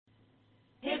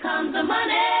comes the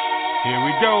money. Here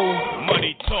we go.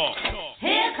 Money talk.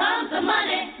 Here comes the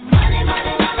money. Money,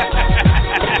 money, money,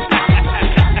 money.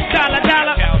 Dollar,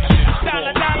 dollar.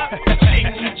 Dollar, dollar. Ching,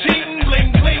 ching, bling,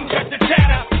 bling. Cut the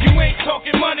chatter. You ain't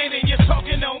talking money, then your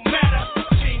talking don't matter.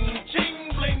 Ching, ching,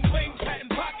 bling, bling. Patent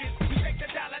pockets. We take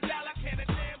the dollar, dollar. Can a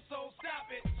damn soul stop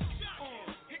it?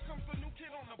 Here comes the new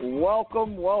kid on the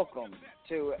Welcome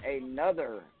to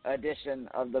another edition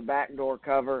of the Backdoor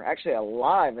Cover, actually a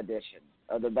live edition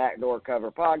of the Backdoor Cover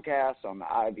podcast on the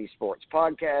Ivy Sports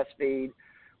podcast feed.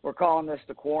 We're calling this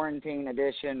the quarantine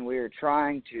edition. We are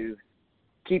trying to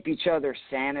keep each other's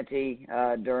sanity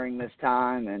during this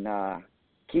time and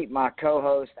keep my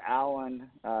co-host, Alan,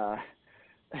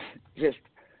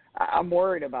 I'm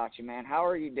worried about you, man. How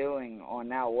are you doing on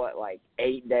now,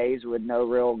 8 days with no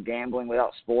real gambling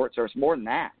without sports? Or it's more than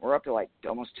that. We're up to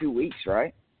almost 2 weeks,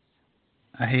 right?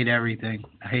 I hate everything.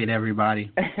 I hate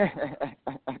everybody.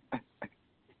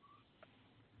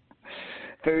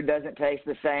 Food doesn't taste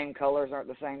the same. Colors aren't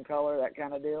the same color, that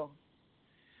kind of deal?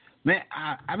 Man,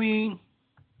 I mean,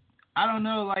 I don't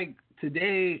know.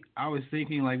 Today I was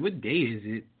thinking, what day is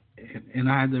it? And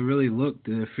I had to really look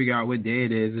to figure out what day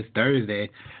it is. It's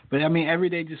Thursday. But, I mean, every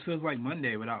day just feels like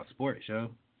Monday without sports, yo.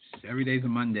 Every day's a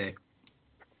Monday.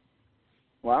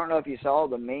 Well, I don't know if you saw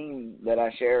the meme that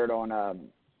I shared on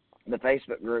the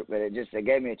Facebook group, but it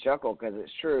gave me a chuckle because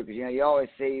it's true. Because, you always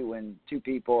see when two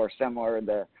people are similar,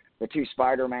 the two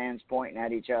Spider-Mans pointing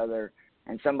at each other,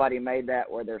 and somebody made that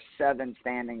where there's 7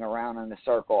 standing around in a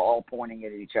circle all pointing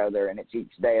at each other, and it's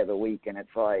each day of the week, and it's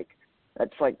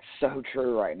that's so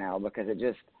true right now because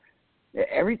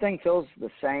everything feels the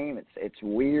same. It's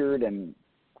weird, and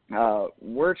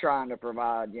we're trying to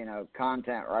provide,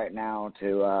 content right now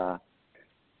to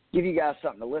give you guys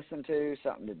something to listen to,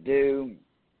 something to do.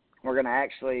 We're going to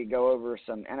actually go over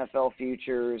some NFL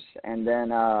futures, and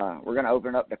then we're going to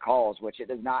open up the calls, which it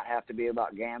does not have to be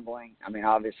about gambling. I mean,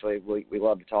 obviously, we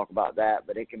love to talk about that,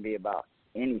 but it can be about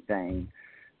anything.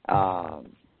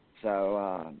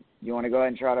 So you want to go ahead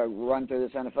and try to run through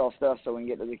this NFL stuff so we can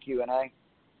get to the Q&A?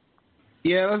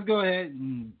 Yeah, let's go ahead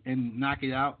and knock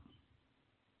it out.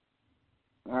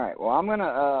 All right. Well, I'm going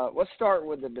to let's start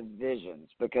with the divisions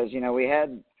because,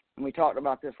 we talked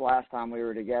about this last time we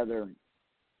were together,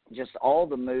 just all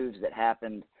the moves that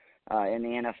happened in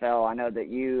the NFL. I know that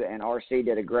you and RC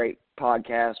did a great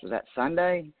podcast. Was that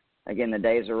Sunday? Again, the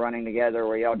days are running together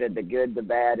where y'all did the good, the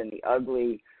bad, and the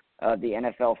ugly of the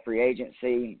NFL free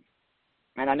agency.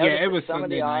 And I know that some of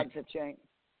the odds have changed.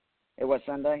 It was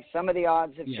Sunday. Some of the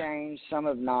odds have changed. Some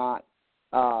have not.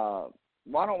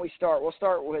 Why don't we start? We'll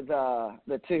start with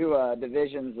the two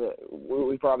divisions that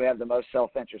we probably have the most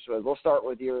self-interest with. We'll start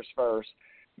with yours first.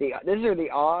 These are the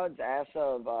odds as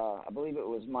of, I believe it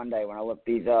was Monday when I looked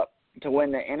these up, to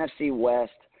win the NFC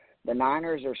West. The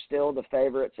Niners are still the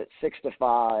favorites at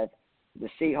 6-5. The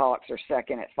Seahawks are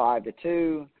second at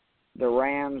 5-2. The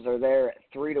Rams are there at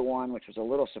 3-1, which was a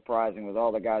little surprising with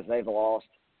all the guys they've lost.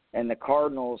 And the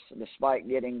Cardinals, despite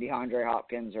getting DeAndre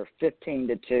Hopkins, are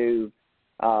 15-2.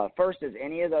 First, does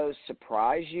any of those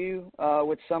surprise you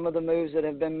with some of the moves that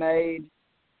have been made?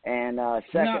 And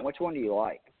second, which one do you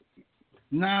like?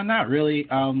 No, not really.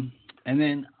 And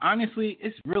then honestly,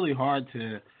 it's really hard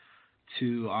to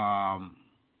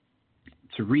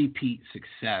repeat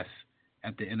success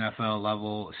at the NFL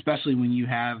level, especially when you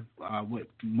have what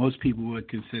most people would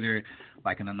consider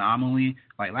an anomaly.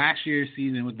 Like last year's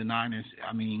season with the Niners,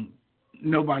 I mean,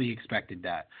 nobody expected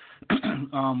that.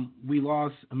 We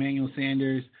lost Emmanuel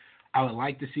Sanders. I would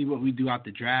like to see what we do out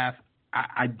the draft.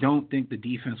 I don't think the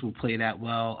defense will play that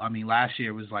well. I mean, last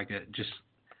year was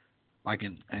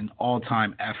an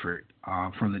all-time effort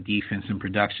from the defense and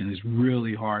production. It's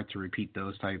really hard to repeat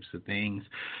those types of things.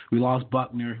 We lost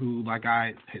Buckner, who, like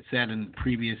I had said in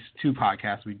previous 2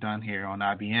 podcasts we've done here on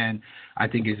IBN, I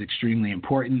think is extremely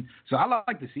important. So I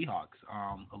like the Seahawks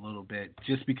a little bit,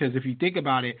 just because if you think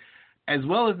about it, as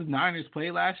well as the Niners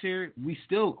played last year, we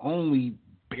still only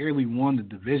barely won the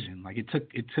division. It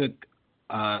took it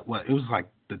was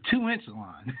the 2-inch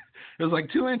line. It was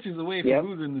 2 inches away from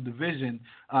losing the division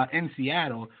in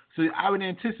Seattle. So I would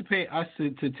anticipate us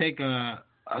to take a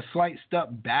slight step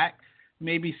back,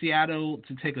 maybe Seattle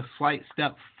to take a slight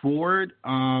step forward.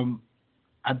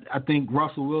 I think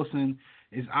Russell Wilson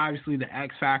is obviously the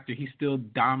X factor. He still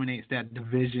dominates that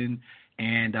division.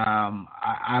 And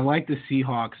I like the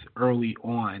Seahawks early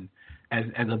on as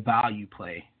a value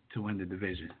play to win the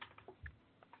division.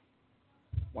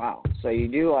 Wow. So you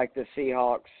do like the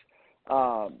Seahawks.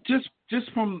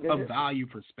 Just from a value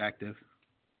perspective.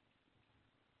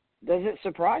 Does it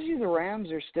surprise you the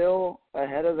Rams are still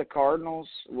ahead of the Cardinals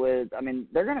they're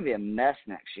going to be a mess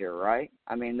next year, right?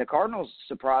 I mean, the Cardinals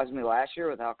surprised me last year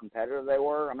with how competitive they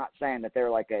were. I'm not saying that they're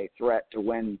like a threat to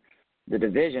win the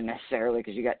division necessarily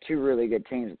because you got two really good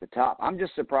teams at the top. I'm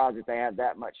just surprised that they have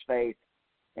that much faith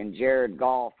in Jared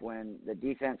Goff when the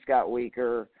defense got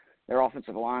weaker. Their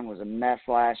offensive line was a mess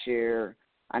last year.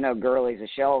 I know Gurley's a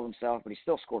shell of himself, but he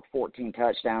still scored 14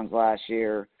 touchdowns last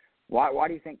year. Why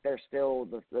do you think they're still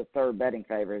the third betting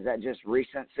favorite? Is that just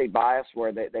recency bias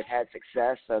where they've had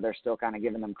success, so they're still kind of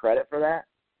giving them credit for that?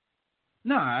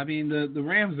 No, I mean the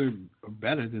Rams are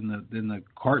better than the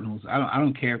Cardinals. I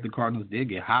don't care if the Cardinals did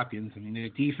get Hopkins. I mean their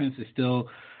defense is still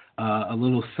a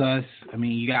little sus. I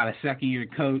mean you got a second-year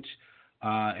coach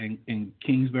in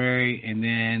Kingsbury, and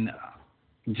then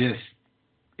just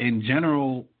in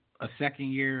general a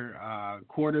second-year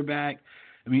quarterback.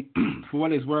 I mean, for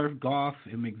what it's worth, Goff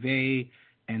and McVay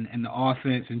and the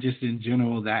offense and just in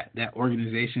general that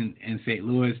organization in St.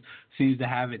 Louis seems to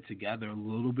have it together a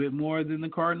little bit more than the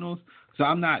Cardinals. So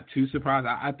I'm not too surprised.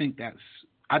 I think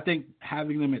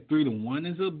having them at 3-1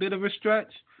 is a bit of a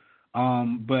stretch,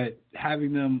 but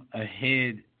having them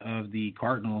ahead of the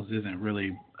Cardinals isn't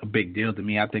really a big deal to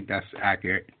me. I think that's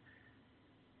accurate.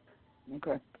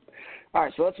 Okay. All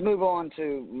right, so let's move on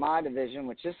to my division,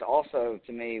 which this also,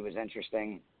 to me, was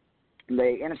interesting.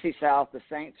 The NFC South, the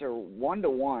Saints are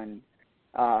 1-1.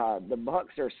 The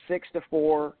Bucs are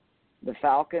 6-4. The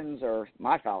Falcons are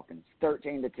my Falcons,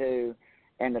 13-2,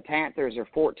 and the Panthers are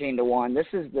 14-1. This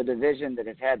is the division that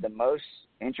has had the most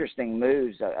interesting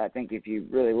moves. I think if you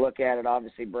really look at it,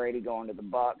 obviously Brady going to the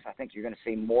Bucs. I think you're going to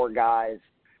see more guys.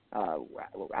 I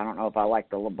don't know if I like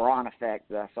the LeBron effect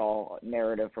that I saw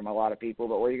narrative from a lot of people,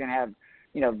 but where you're going to have,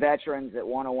 veterans that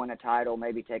want to win a title,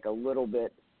 maybe take a little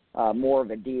bit more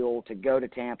of a deal to go to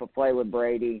Tampa, play with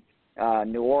Brady.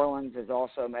 New Orleans has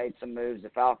also made some moves. The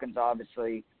Falcons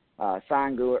obviously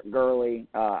signed Gurley.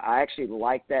 I actually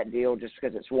like that deal just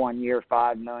because it's 1 year,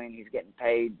 $5 million. He's getting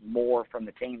paid more from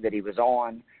the team that he was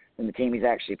on than the team he's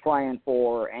actually playing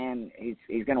for, and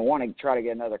he's going to want to try to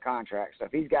get another contract. So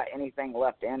if he's got anything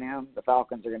left in him, the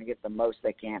Falcons are going to get the most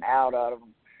they can out of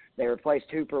him. They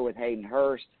replaced Hooper with Hayden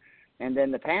Hurst. And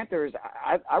then the Panthers,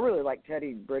 I really like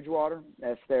Teddy Bridgewater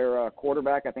as their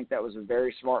quarterback. I think that was a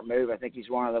very smart move. I think he's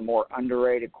one of the more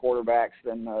underrated quarterbacks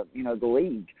in the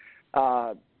league.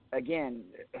 Again,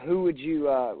 who would you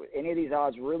any of these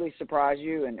odds really surprise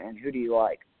you, and who do you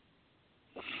like?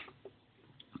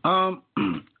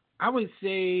 I would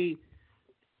say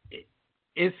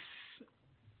it's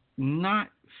not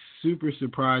super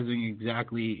surprising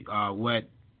exactly what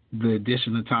the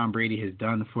addition of Tom Brady has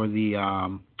done for the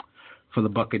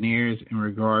Buccaneers in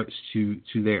regards to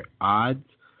their odds.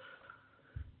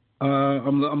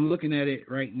 I'm looking at it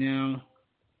right now.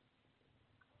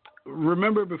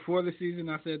 Remember before the season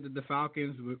I said that the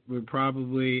Falcons would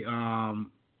probably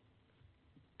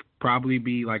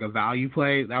be like a value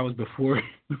play. That was before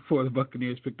the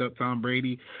Buccaneers picked up Tom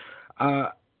Brady.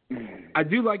 I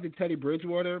do like the Teddy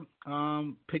Bridgewater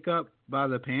pickup by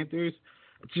the Panthers.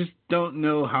 I just don't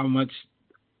know how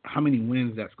many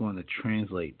wins that's going to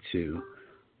translate to.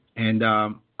 And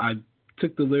I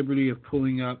took the liberty of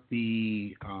pulling up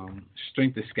the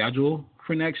strength of schedule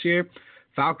for next year.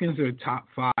 Falcons are top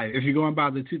 5. If you're going by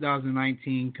the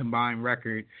 2019 combined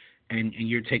record and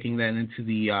you're taking that into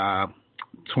the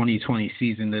 2020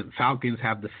 season, the Falcons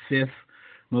have the 5th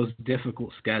most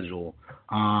difficult schedule.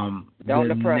 Don't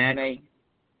depress me.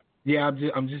 Yeah,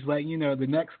 I'm just letting you know. The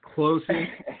next closest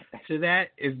to that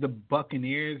is the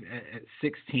Buccaneers at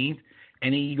 16th,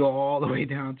 and then you go all the way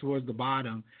down towards the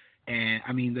bottom. And,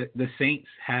 I mean, the Saints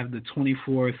have the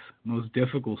 24th most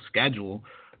difficult schedule,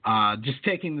 just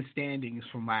taking the standings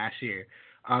from last year.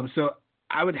 So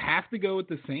I would have to go with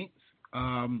the Saints,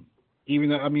 even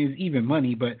though, I mean, it's even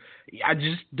money, but I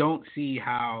just don't see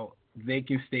how they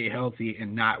can stay healthy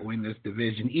and not win this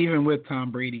division, even with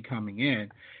Tom Brady coming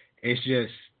in.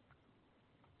 It's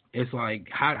like,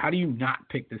 how do you not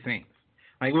pick the Saints?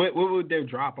 Like, what would their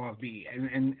drop-off be?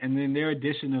 And then their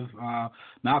addition of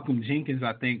Malcolm Jenkins,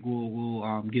 I think,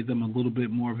 will give them a little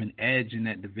bit more of an edge in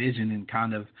that division and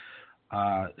kind of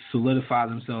solidify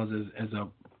themselves as a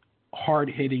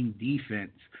hard-hitting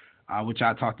defense, which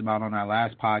I talked about on our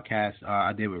last podcast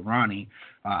I did with Ronnie.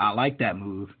 I like that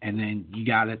move. And then you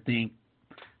got to think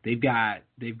they've got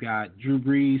Drew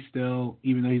Brees still,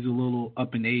 even though he's a little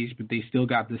up in age, but they still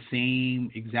got the same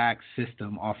exact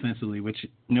system offensively, which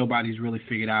nobody's really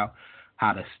figured out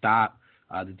how to stop.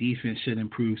 The defense should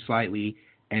improve slightly.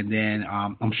 And then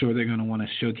I'm sure they're going to want to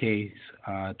showcase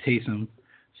Taysom.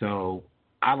 So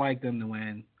I like them to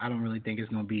win. I don't really think it's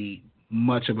going to be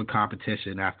much of a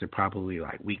competition after probably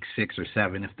like week 6 or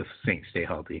 7 if the Saints stay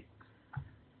healthy.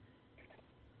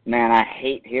 Man, I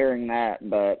hate hearing that,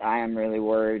 but I am really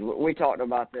worried. We talked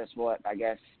about this,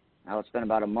 it's been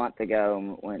about a month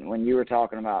ago when you were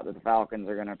talking about that the Falcons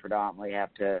are going to predominantly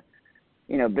have to,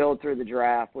 build through the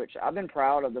draft, which I've been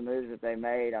proud of the moves that they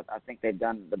made. I think they've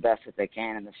done the best that they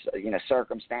can in the,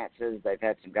 circumstances. They've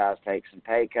had some guys take some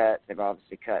pay cuts. They've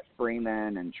obviously cut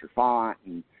Freeman and Trufant,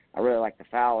 and I really like the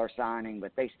Fowler signing,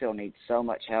 but they still need so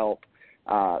much help.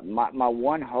 My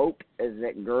one hope is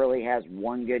that Gurley has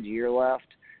one good year left.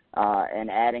 And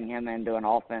adding him into an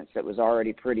offense that was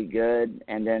already pretty good,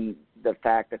 and then the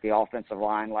fact that the offensive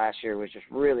line last year was just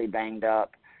really banged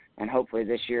up, and hopefully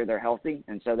this year they're healthy,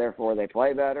 and so therefore they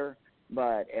play better.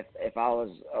 But if I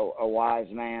was a wise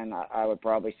man, I would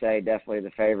probably say definitely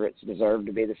the favorites deserve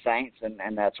to be the Saints,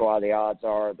 and that's why the odds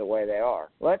are the way they are.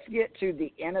 Let's get to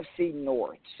the NFC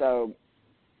North. So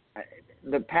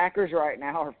the Packers right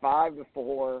now are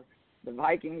 5-4. The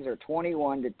Vikings are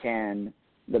 21-10.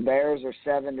 The Bears are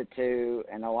 7-2,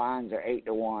 and the Lions are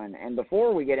 8-1. And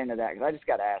before we get into that, because I just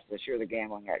got to ask this, you're the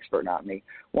gambling expert, not me.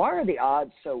 Why are the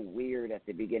odds so weird at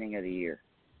the beginning of the year?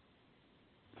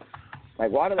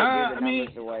 Like, why do they do the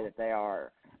numbers the way that they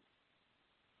are?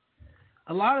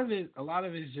 A lot of it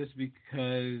is just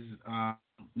because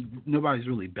nobody's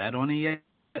really bet on it yet,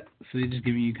 so they're just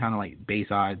giving you kind of like base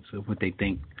odds of what they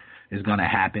think is going to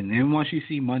happen. And once you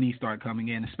see money start coming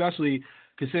in, especially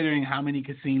considering how many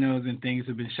casinos and things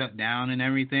have been shut down and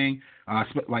everything,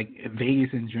 like Vegas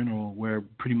in general, where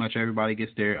pretty much everybody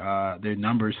gets their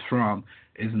numbers from,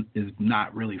 is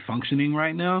not really functioning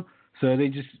right now. So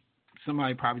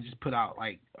somebody probably just put out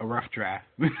like a rough draft,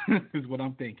 is what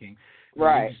I'm thinking.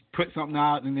 Right. They just put something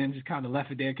out and then just kind of left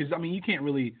it there, because you can't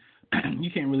really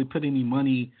put any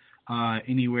money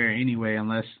anywhere anyway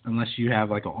unless you have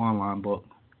like an online book.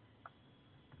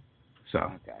 So.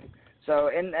 Okay. So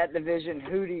in that division,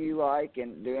 who do you like,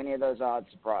 and do any of those odds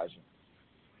surprise you?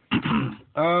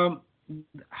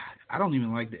 I don't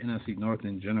even like the NFC North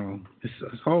in general.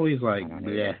 It's always like,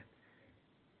 yeah.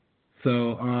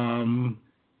 So,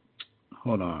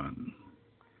 hold on.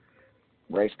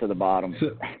 Race to the bottom.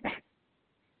 So,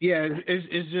 yeah,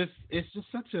 it's just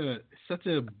such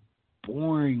a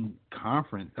boring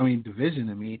division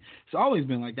to me. It's always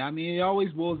been like that. It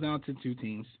always boils down to two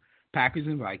teams, Packers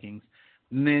and Vikings.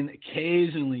 And then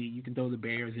occasionally you can throw the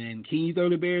Bears in. Can you throw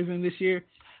the Bears in this year?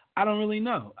 I don't really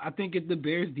know. I think if the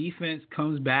Bears defense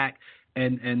comes back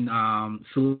and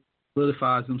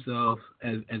solidifies themselves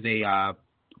as a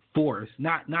force,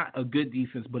 not a good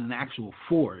defense, but an actual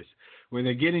force, where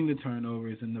they're getting the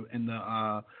turnovers and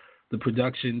the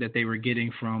production that they were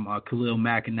getting from Khalil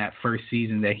Mack in that first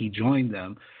season that he joined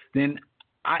them, then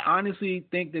I honestly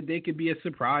think that they could be a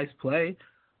surprise play.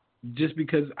 Just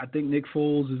because I think Nick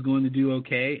Foles is going to do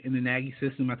okay in the Nagy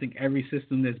system. I think every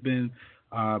system that's been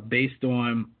based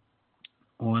on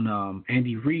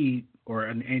Andy Reid or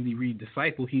an Andy Reid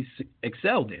disciple, he's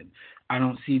excelled in. I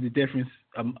don't see the difference.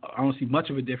 I don't see much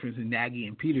of a difference in Nagy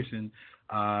and Peterson,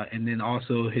 and then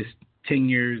also his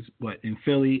tenures in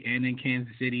Philly and in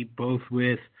Kansas City, both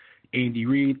with Andy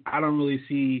Reid. I don't really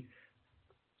see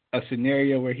a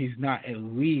scenario where he's not at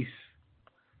least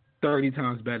 30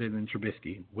 times better than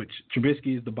Trubisky, which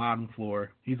Trubisky is the bottom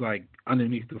floor. He's like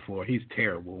underneath the floor. He's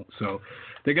terrible. So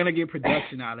they're going to get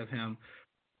production out of him.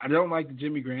 I don't like the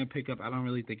Jimmy Graham pickup. I don't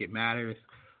really think it matters.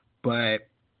 But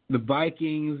the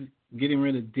Vikings getting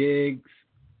rid of Diggs,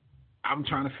 I'm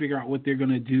trying to figure out what they're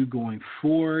going to do going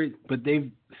forward. But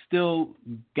they've still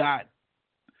got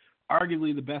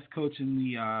arguably the best coach in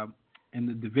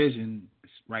the division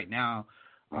right now.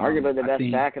 Arguably the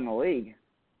best back in the league.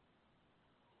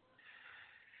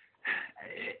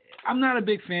 I'm not a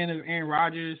big fan of Aaron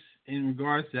Rodgers in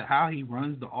regards to how he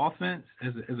runs the offense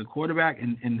as a quarterback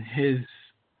and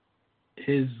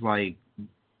his like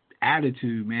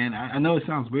attitude, man. I know it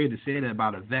sounds weird to say that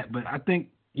about a vet, but I think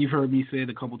you've heard me say it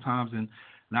a couple times, and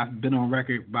I've been on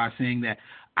record by saying that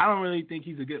I don't really think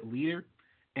he's a good leader.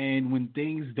 And when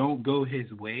things don't go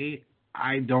his way,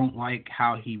 I don't like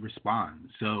how he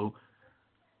responds. So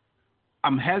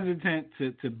I'm hesitant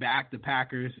to back the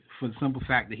Packers for the simple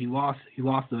fact that he lost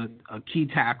a key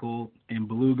tackle in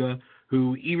Beluga,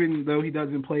 who, even though he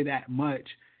doesn't play that much,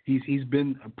 he's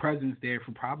been a presence there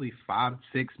for probably 5,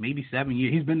 6, maybe 7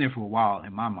 years. He's been there for a while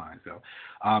in my mind. So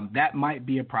that might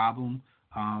be a problem.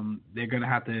 They're going to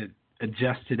have to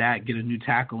adjust to that, get a new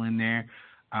tackle in there.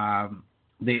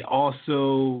 They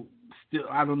also still,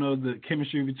 I don't know, the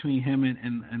chemistry between him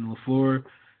and LaFleur,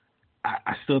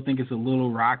 I still think it's a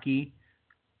little rocky.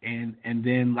 And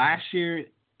then last year,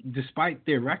 despite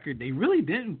their record, they really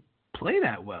didn't play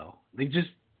that well. they just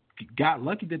got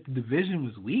lucky that the division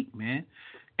was weak, man.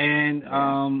 And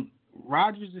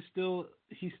Rodgers is still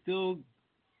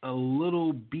a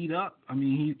little beat up. I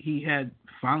mean, he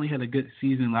finally had a good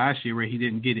season last year where he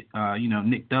didn't get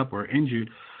nicked up or injured.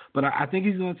 But I think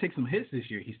he's going to take some hits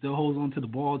this year. He still holds on to the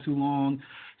ball too long.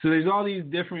 So there's all these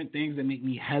different things that make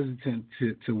me hesitant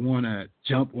to want to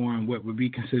jump on what would be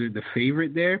considered the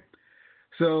favorite there.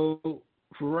 So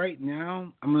for right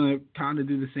now, I'm going to kind of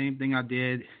do the same thing I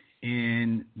did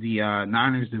in the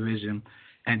Niners division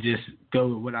and just go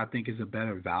with what I think is a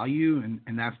better value,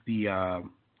 and that's the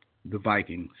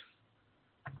Vikings.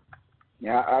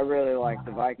 Yeah, I really like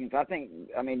the Vikings.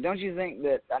 Don't you think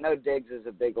that, I know Diggs is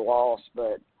a big loss,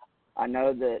 but I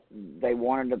know that they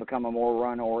wanted to become a more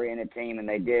run-oriented team, and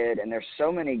they did. And there's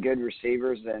so many good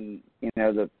receivers in,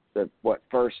 the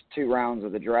first 2 rounds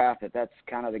of the draft that's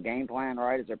kind of the game plan,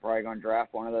 right? Is they're probably going to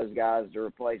draft one of those guys to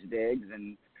replace Diggs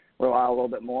and rely a little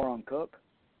bit more on Cook?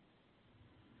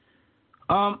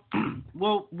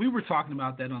 Well, we were talking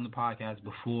about that on the podcast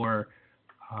before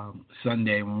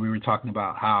Sunday when we were talking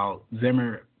about how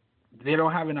Zimmer, they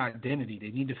don't have an identity. They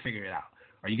need to figure it out.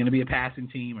 Are you going to be a passing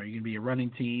team? Are you going to be a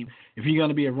running team? If you're going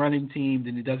to be a running team,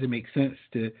 then it doesn't make sense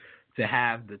to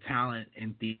have the talent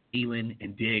in Thielen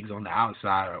and Diggs on the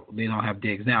outside. They don't have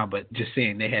Diggs now, but just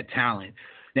saying they had talent.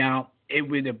 Now, it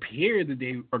would appear that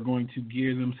they are going to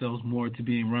gear themselves more to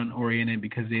being run-oriented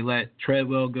because they let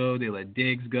Treadwell go, they let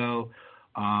Diggs go.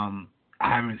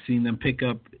 I haven't seen them pick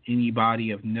up anybody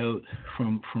of note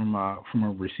from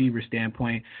a receiver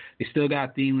standpoint. They still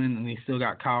got Thielen and they still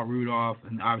got Kyle Rudolph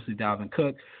and obviously Dalvin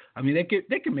Cook. I mean,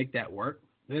 they can make that work.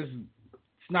 It's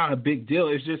not a big deal.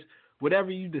 It's just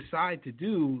whatever you decide to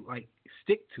do, like,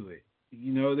 stick to it.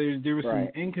 There were some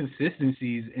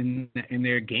inconsistencies in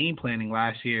their game planning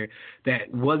last year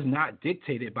that was not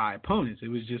dictated by opponents. It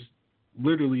was just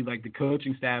literally like the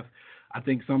coaching staff, I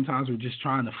think sometimes we're just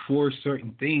trying to force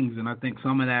certain things, and I think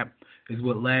some of that is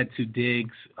what led to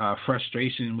Diggs'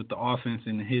 frustration with the offense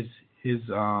and his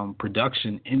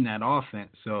production in that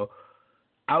offense. So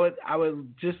I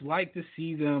would just like to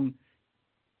see them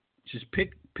just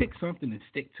pick something and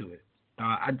stick to it.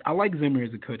 I like Zimmer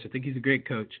as a coach. I think he's a great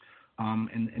coach,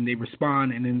 and they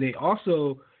respond. And then they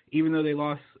also, even though they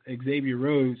lost Xavier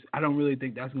Rhodes, I don't really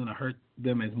think that's going to hurt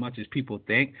them as much as people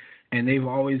think. And they've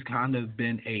always kind of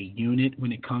been a unit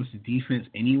when it comes to defense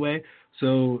anyway.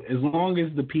 So as long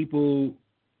as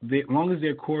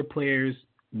their core players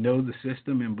know the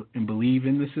system and believe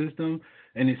in the system,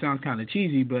 and it sounds kind of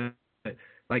cheesy, but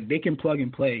like they can plug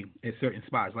and play at certain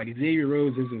spots. Like Xavier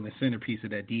Rhodes isn't the centerpiece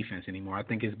of that defense anymore. I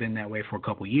think it's been that way for a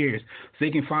couple of years. So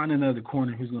they can find another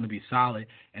corner who's going to be solid,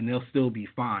 and they'll still be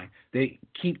fine. They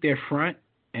keep their front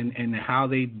and how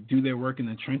they do their work in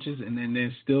the trenches, and then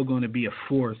they're still going to be a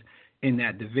force in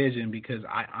that division because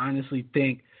I honestly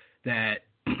think that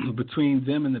between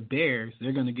them and the Bears,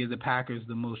 they're going to give the Packers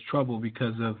the most trouble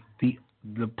because of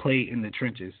the play in the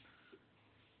trenches.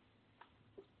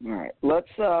 All right, let's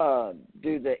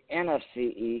do the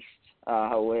NFC East,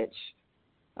 which,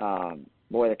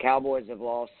 the Cowboys have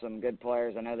lost some good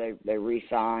players. I know they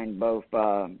re-signed both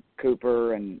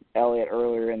Cooper and Elliott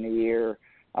earlier in the year.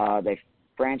 They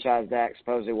franchised Dak,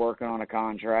 supposedly working on a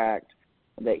contract.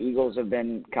 The Eagles have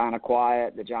been kind of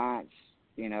quiet. The Giants,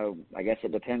 I guess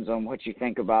it depends on what you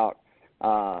think about,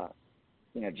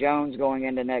 Jones going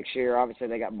into next year. Obviously,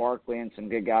 they got Barkley and some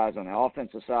good guys on the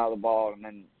offensive side of the ball, and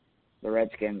then the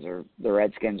Redskins are the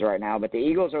Redskins right now. But the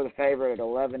Eagles are the favorite at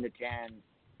 11-10.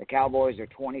 The Cowboys are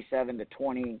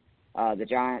 27-20. The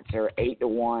Giants are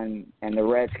 8-1, and the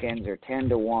Redskins are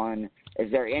 10-1.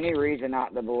 Is there any reason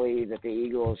not to believe that the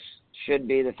Eagles should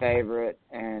be the favorite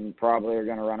and probably are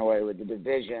going to run away with the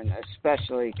division,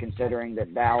 especially considering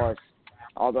that Dallas,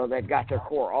 although they've got their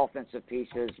core offensive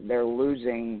pieces, they're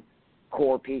losing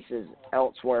core pieces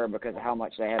elsewhere because of how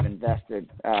much they have invested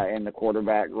in the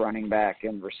quarterback, running back,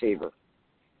 and receiver?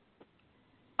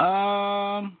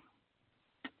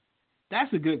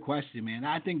 That's a good question, man.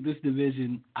 I think this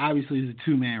division obviously is a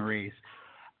two-man race.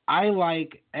 I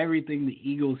like everything the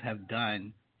Eagles have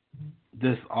done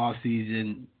this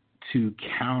offseason to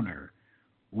counter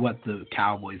what the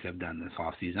Cowboys have done this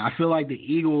offseason. I feel like the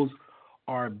Eagles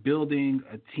are building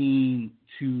a team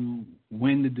to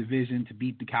win the division, to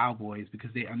beat the Cowboys, because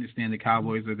they understand the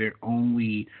Cowboys are their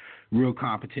only real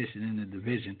competition in the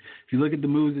division. If you look at the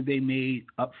moves that they made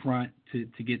up front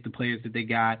to get the players that they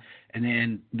got, and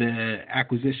then the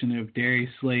acquisition of Darius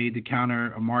Slade to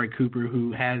counter Amari Cooper,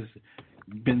 who has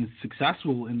been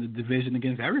successful in the division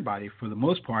against everybody for the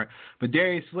most part. But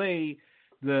Darius Slade,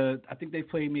 I think they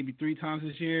played maybe 3 times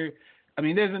this year. I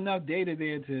mean, there's enough data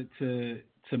there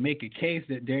to make a case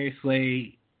that Darius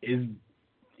Slade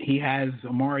he has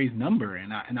Amari's number,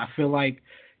 and I feel like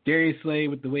Darius Slay,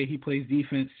 with the way he plays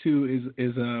defense too,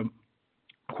 is a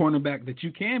cornerback that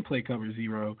you can play cover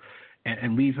zero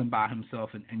and leave him by himself,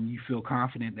 and you feel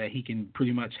confident that he can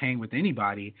pretty much hang with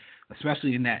anybody,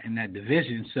 especially in that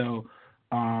division. So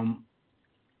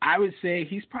I would say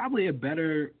he's probably a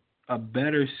better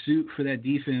suit for that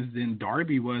defense than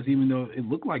Darby was, even though it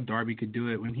looked like Darby could do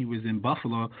it when he was in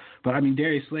Buffalo. But I mean,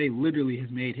 Darius Slay literally has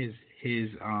made his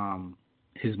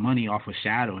money off of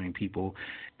shadowing people,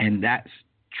 and that's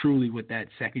truly what that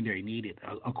secondary needed,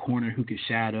 a corner who could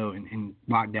shadow and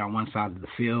lock down one side of the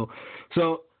field.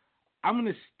 So I'm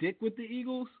going to stick with the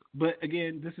Eagles, but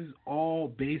again, this is all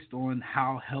based on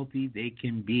how healthy they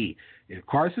can be. If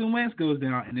Carson Wentz goes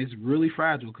down, and it's really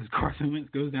fragile because Carson Wentz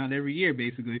goes down every year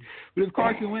basically, but if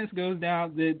Carson Wentz goes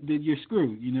down, then you're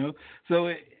screwed, you know?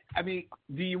 So, I mean,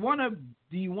 do you want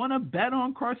to bet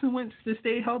on Carson Wentz to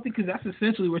stay healthy? Because that's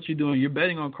essentially what you're doing. You're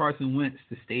betting on Carson Wentz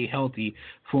to stay healthy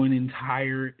for an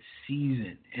entire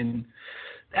season. And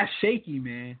that's shaky,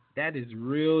 man. That is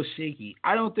real shaky.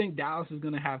 I don't think Dallas is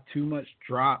going to have too much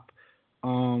drop.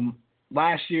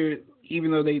 Last year, even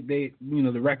though they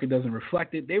the record doesn't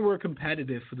reflect it, they were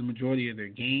competitive for the majority of their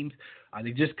games.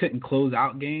 They just couldn't close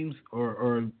out games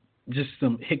or just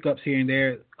some hiccups here and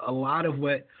there. A lot of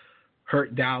what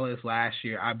hurt Dallas last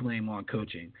year, I blame on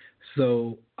coaching.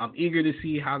 So I'm eager to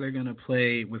see how they're going to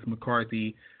play with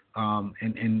McCarthy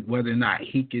and whether or not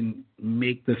he can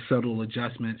make the subtle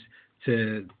adjustments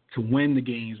to win the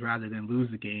games rather than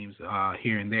lose the games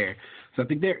here and there. So I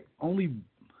think they're only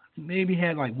maybe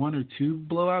had like one or two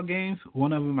blowout games.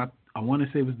 One of them I want to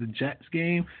say was the Jets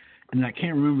game, and I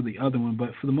can't remember the other one.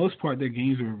 But for the most part, their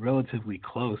games were relatively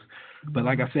close. But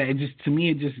like I said,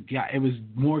 it was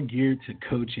more geared to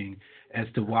coaching as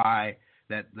to why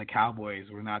that the Cowboys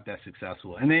were not that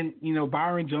successful. And then,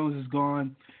 Byron Jones is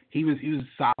gone. He was a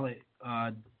solid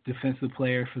defensive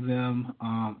player for them.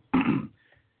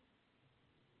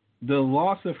 The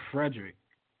loss of Frederick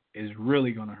is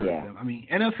really going to hurt them. I mean,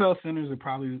 NFL centers are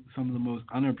probably some of the most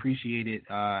unappreciated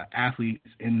athletes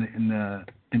in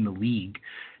the league.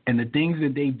 And the things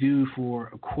that they do for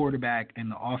a quarterback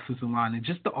and the offensive line and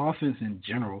just the offense in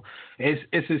general,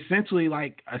 it's essentially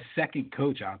like a second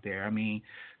coach out there. I mean,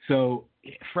 so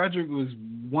Frederick was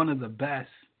one of the best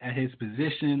at his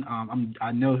position.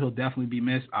 I know he'll definitely be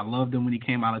missed. I loved him when he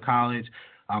came out of college.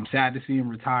 I'm sad to see him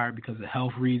retire because of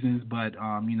health reasons, but,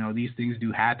 these things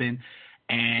do happen.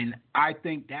 And I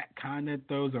think that kind of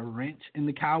throws a wrench in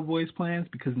the Cowboys' plans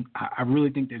because I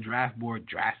really think their draft board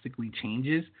drastically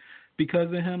changes because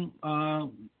of him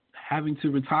having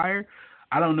to retire.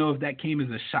 I don't know if that came as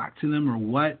a shock to them or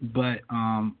what, but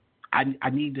I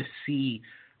need to see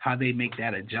how they make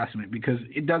that adjustment because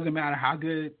it doesn't matter how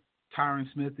good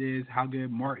Tyron Smith is, how good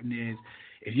Martin is.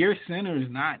 If your center is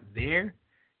not there,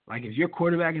 like if your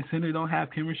quarterback and center don't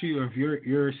have chemistry, or if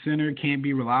your center can't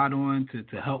be relied on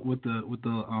to help with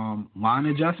the line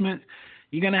adjustments,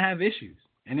 you're gonna have issues.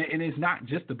 And it's not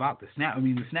just about the snap. I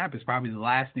mean, the snap is probably the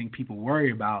last thing people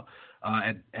worry about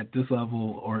at this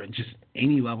level or just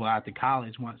any level after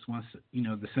college. Once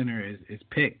the center is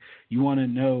picked, you want to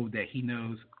know that he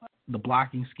knows the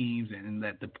blocking schemes and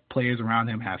that the players around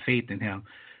him have faith in him,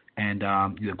 and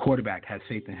the quarterback has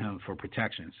faith in him for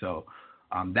protection. So.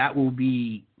 That will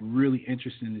be really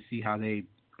interesting to see how they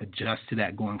adjust to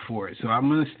that going forward. So I'm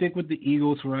going to stick with the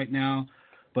Eagles for right now,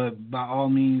 but by all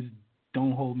means,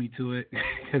 don't hold me to it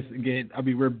because, again,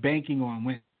 we're banking on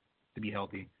Wentz to be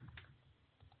healthy.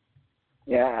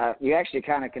 Yeah, you actually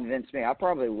kind of convinced me. I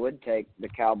probably would take the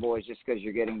Cowboys just because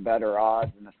you're getting better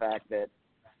odds, and the fact that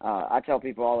I tell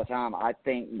people all the time, I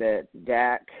think that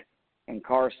Dak and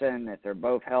Carson, if they're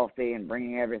both healthy and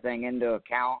bringing everything into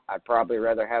account, I'd probably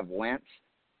rather have Wentz.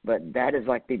 But that is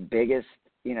like the biggest,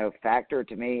 factor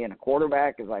to me in a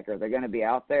quarterback is like, are they going to be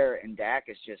out there? And Dak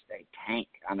is just a tank.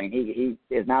 I mean, he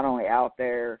is not only out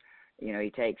there,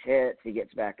 he takes hits, he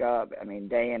gets back up,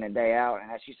 day in and day out.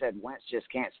 And as you said, Wentz just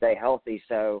can't stay healthy.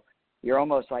 So you're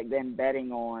almost like then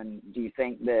betting on, do you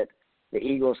think that the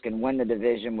Eagles can win the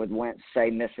division with Wentz,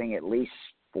 say, missing at least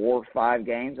 4 or 5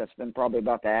 games? That's been probably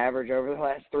about the average over the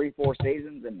last 3-4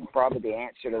 seasons, and probably the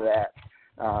answer to that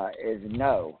is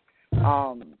no.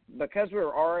 Because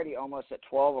we're already almost at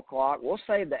 12 o'clock, we'll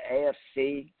save the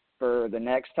AFC for the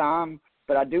next time,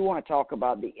 but I do want to talk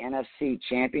about the NFC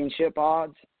Championship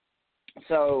odds.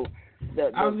 So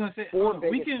I was going to say,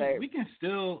 we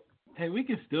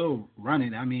can still run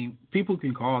it. I mean, people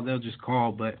can call, they'll just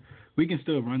call, but we can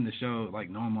still run the show like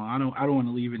normal. I don't want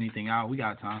to leave anything out. We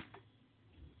got time.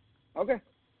 Okay.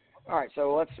 All right,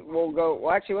 so let's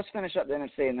finish up the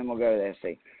NFC, and then we'll go to the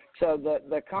NFC. So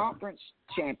the conference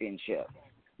championship,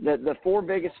 the four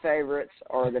biggest favorites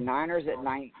are the Niners at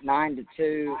 9-2,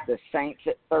 the Saints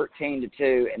at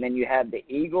 13-2, and then you have the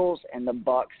Eagles and the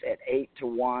Bucks at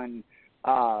 8-1.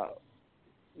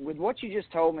 With what you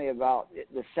just told me about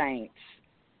the Saints,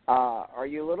 are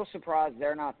you a little surprised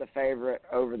they're not the favorite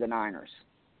over the Niners?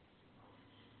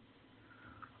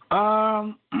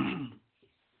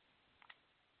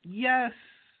 Yes,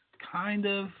 kind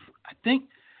of. I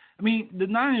mean, the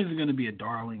Niners are going to be a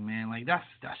darling, man. Like, that's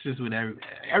just what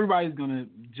everybody's going to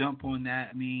jump on that.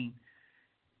 I mean,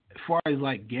 as far as,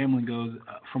 like, gambling goes,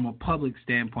 from a public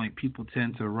standpoint, people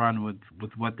tend to run with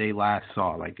what they last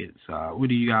saw. Like, it's, what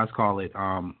do you guys call it?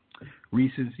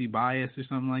 Recency bias or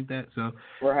something like that. So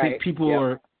right. I think people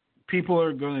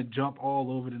are going to jump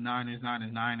all over the Niners.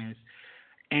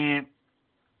 And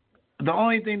the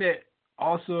only thing that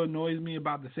also annoys me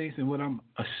about the Saints, and what I'm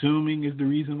assuming is the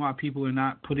reason why people are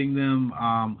not putting them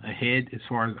ahead as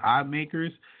far as odd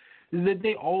makers, is that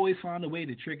they always find a way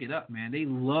to trick it up, man. They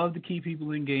love to keep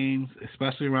people in games,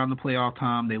 especially around the playoff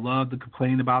time. They love to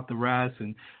complain about the refs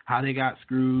and how they got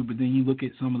screwed, but then you look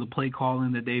at some of the play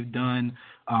calling that they've done,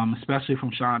 especially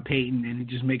from Sean Payton, and it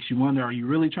just makes you wonder, are you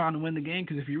really trying to win the game?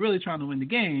 Because if you're really trying to win the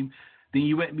game, then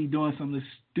you wouldn't be doing some of the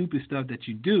stupid stuff that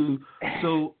you do.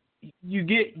 So you're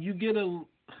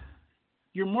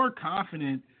more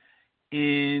confident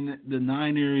in the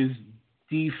Niners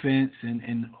defense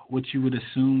and what you would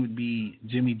assume would be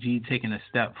Jimmy G taking a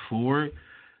step forward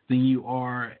than you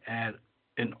are at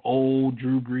an old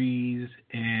Drew Brees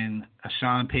and a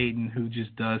Sean Payton who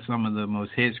just does some of the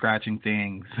most head-scratching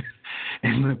things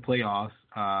in the playoffs.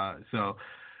 So,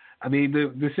 I mean,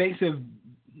 the Saints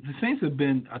have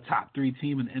been a top 3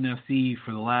 team in the NFC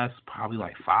for the last probably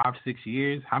like 5-6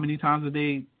 years. How many times have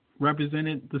they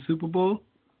represented the Super Bowl?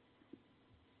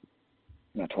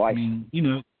 No, twice. I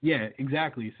mean, yeah,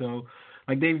 exactly. So,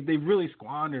 like, they've really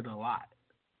squandered a lot.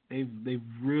 They've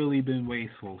really been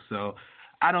wasteful. So,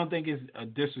 I don't think it's a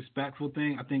disrespectful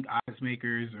thing. I think odds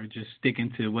makers are just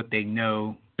sticking to what they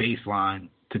know baseline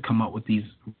to come up with these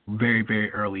very,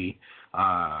 very early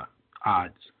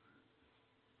odds.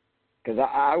 Because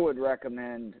I would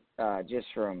recommend, just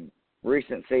from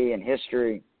recency and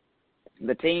history,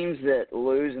 the teams that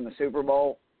lose in the Super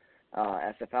Bowl,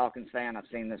 as a Falcons fan, I've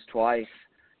seen this twice,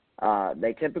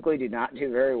 they typically do not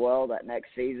do very well that next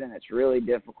season. It's really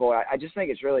difficult. I just think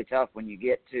it's really tough when you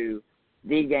get to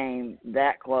the game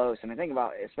that close. And I think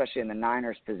about, especially in the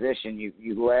Niners position,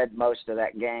 you led most of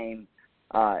that game.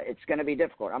 It's going to be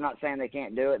difficult. I'm not saying they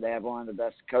can't do it. They have one of the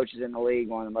best coaches in the league,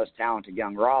 one of the most talented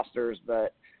young rosters,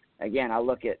 but again, I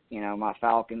look at, my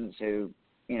Falcons who,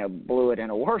 blew it in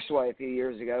a worse way a few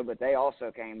years ago, but they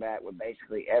also came back with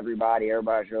basically everybody.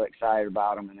 Everybody was really excited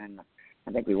about them. And then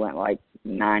I think we went like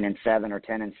 9-7 or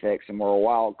 10-6 and we're a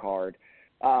wild card.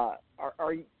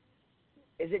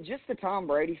 Is it just the Tom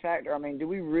Brady factor? I mean, do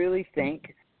we really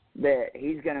think that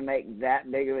he's going to make that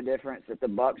big of a difference that the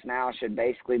Bucs now should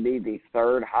basically be the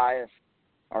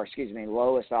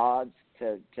lowest odds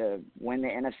to win the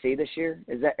NFC this year?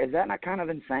 Is that not kind of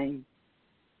insane?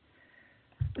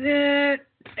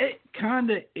 It kind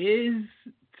of is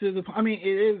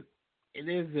it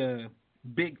is a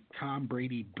big Tom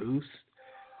Brady boost.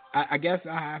 I guess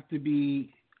I have to be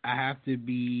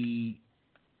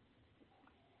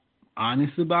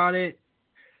honest about it,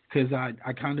 because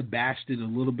I kind of bashed it a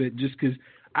little bit just because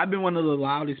I've been one of the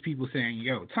loudest people saying,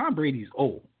 yo, Tom Brady's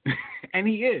old. And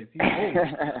he is. He's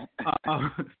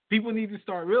old. People need to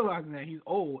start realizing that he's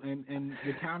old. And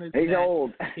the counter to that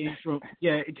old.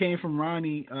 came from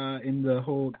Ronnie in the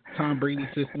whole Tom Brady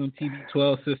system,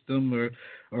 TB12 system,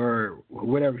 or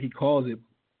whatever he calls it.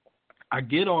 I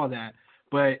get all that.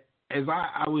 But as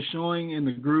I was showing in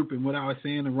the group and what I was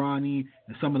saying to Ronnie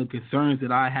and some of the concerns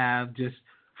that I have just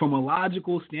from a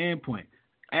logical standpoint,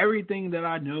 everything that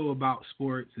I know about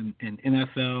sports and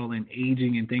NFL and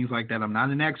aging and things like that, I'm not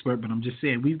an expert, but I'm just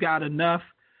saying we've got enough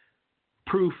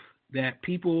proof that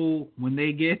people, when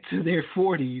they get to their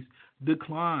 40s,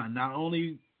 decline, not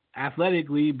only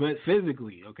athletically, but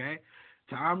physically, okay?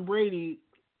 Tom Brady,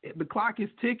 the clock is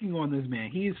ticking on this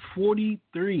man. He is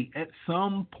 43. At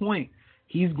some point,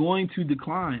 he's going to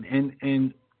decline,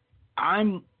 and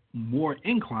I'm more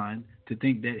inclined to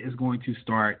think that it's going to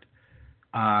start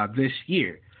this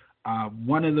year.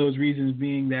 One of those reasons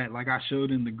being that, like I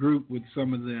showed in the group with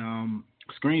some of the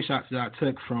screenshots that I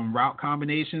took from route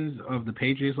combinations of the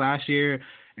Patriots last year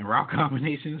and route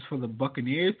combinations for the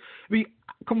Buccaneers. I mean,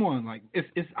 come on, like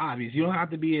it's obvious. You don't have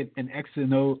to be an X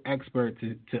and O expert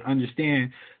to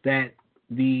understand that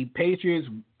the Patriots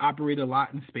operate a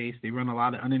lot in space. They run a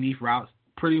lot of underneath routes.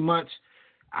 Pretty much,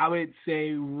 I would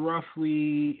say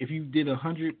roughly, if you did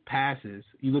 100 passes,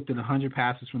 you looked at 100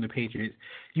 passes from the Patriots,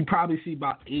 you probably see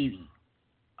about 80,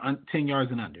 10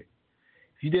 yards and under.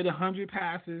 If you did 100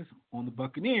 passes on the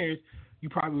Buccaneers, you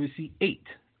probably would see 8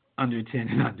 under 10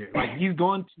 and under. Like, he's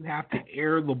going to have to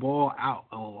air the ball out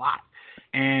a lot.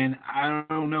 And I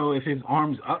don't know if his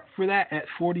arm's up for that at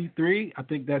 43. I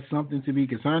think that's something to be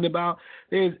concerned about.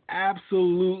 There's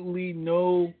absolutely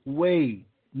no way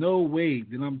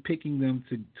that I'm picking them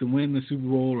to win the Super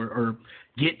Bowl or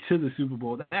get to the Super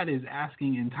Bowl. That is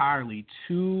asking entirely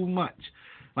too much.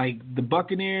 Like, the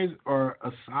Buccaneers are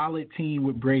a solid team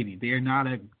with Brady. They are not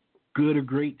a good or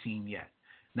great team yet.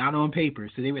 Not on paper.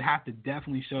 So they would have to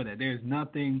definitely show that. There's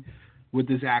nothing with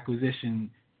this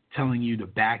acquisition telling you to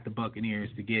back the Buccaneers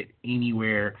to get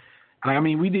anywhere. I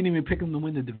mean, we didn't even pick them to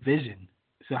win the division.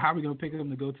 So how are we going to pick them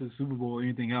to go to the Super Bowl or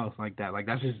anything else like that? Like,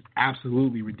 that's just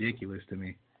absolutely ridiculous to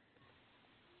me.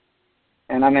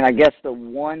 And, I mean, I guess the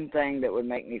one thing that would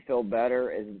make me feel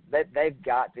better is that they've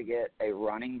got to get a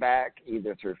running back,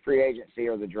 either through free agency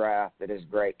or the draft, that is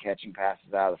great catching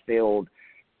passes out of the field,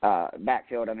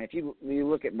 backfield. I mean, if you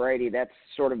look at Brady, that's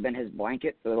sort of been his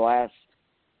blanket for the last,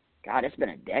 God, it's been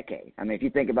a decade. I mean, if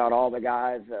you think about all the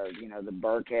guys, the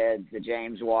Burkheads, the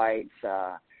James Whites,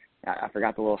 I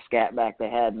forgot the little scat back they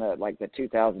had in the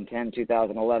 2010,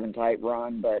 2011 type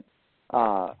run. But,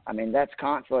 I mean, that's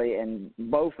constantly, and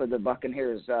both of the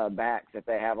Buccaneers backs that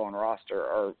they have on roster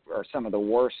are some of the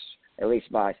worst, at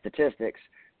least by statistics,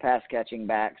 pass-catching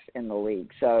backs in the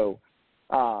league. So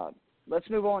let's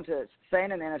move on to staying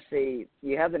in the NFC.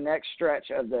 You have the next stretch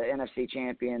of the NFC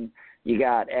champion. You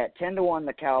got at 10-1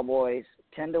 the Cowboys,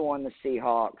 10-1 the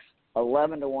Seahawks,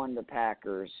 11-1 the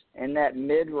Packers. In that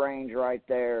mid-range right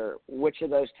there, which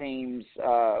of those teams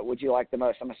would you like the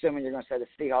most? I'm assuming you're going to say the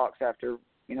Seahawks after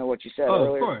what you said earlier.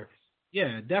 Oh, of course.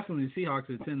 Yeah, definitely the Seahawks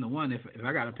at 10-1 if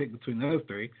I got to pick between those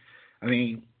three. I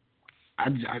mean, I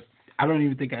don't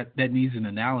even think that needs an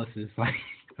analysis. Like,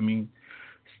 I mean,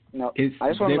 no, I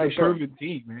just want to make sure. They're a proven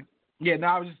team, man. Yeah, no,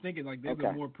 I was just thinking, like, they're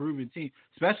a more proven team,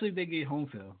 especially if they get home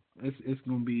field. It's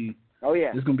going to be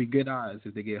it's going to be good odds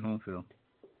if they get home field.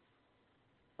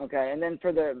 Okay, and then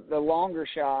for the longer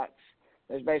shots,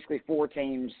 there's basically 4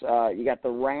 teams. You got the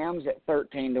Rams at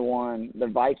 13-1, the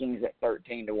Vikings at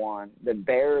 13-1, the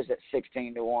Bears at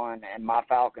 16-1, and my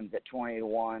Falcons at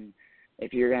 20-1.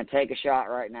 If you're going to take a shot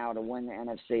right now to win the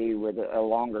NFC with a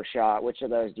longer shot, which of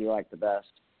those do you like the best?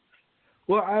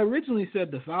 Well, I originally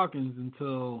said the Falcons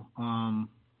until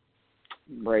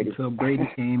Brady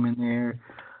came in there.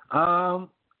 I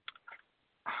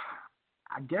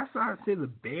guess I'd say the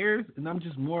Bears, and I'm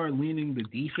just more leaning the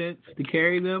defense to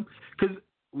carry them because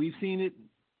we've seen it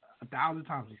 1,000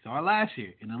 times. We saw it last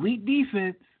year. An elite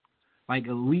defense, like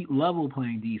elite level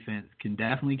playing defense, can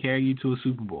definitely carry you to a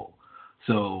Super Bowl.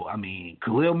 So, I mean,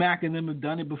 Khalil Mack and them have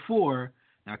done it before.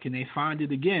 Now, can they find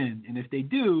it again? And if they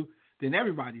do, then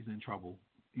everybody's in trouble,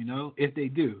 if they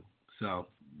do. So.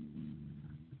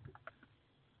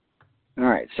 All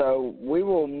right, so we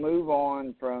will move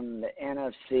on from the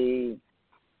NFC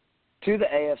to the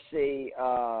AFC.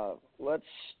 Let's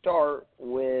start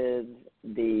with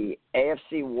the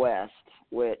AFC West,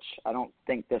 which I don't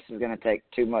think this is going to take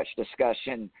too much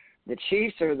discussion. The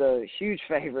Chiefs are the huge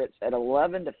favorites at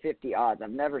 11-50 odds.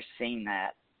 I've never seen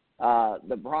that.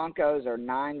 The Broncos are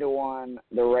 9-1,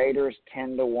 the Raiders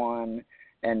 10-1,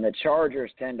 and the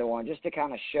Chargers 10-1. Just to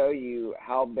kind of show you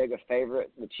how big a favorite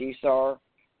the Chiefs are,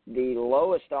 the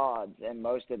lowest odds in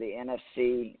most of the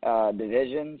NFC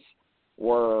divisions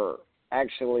were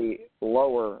actually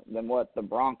lower than what the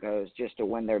Broncos just to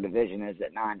win their division is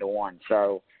at 9-1.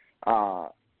 So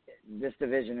this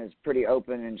division is pretty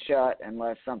open and shut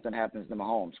unless something happens to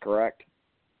Mahomes, correct?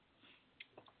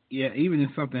 Yeah, even if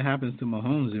something happens to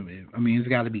Mahomes, I mean, it's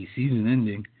got to be season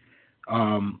ending.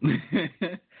 I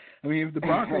mean, if the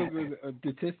Broncos are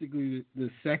statistically the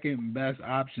second best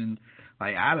option,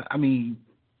 like I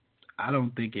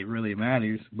don't think it really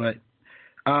matters. But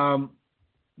the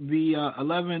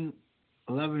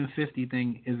 1150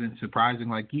 thing isn't surprising.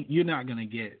 Like you're not gonna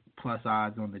get plus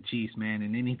odds on the Chiefs, man,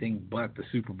 in anything but the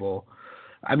Super Bowl.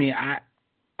 I mean,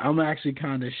 I'm actually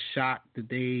kind of shocked that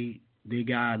they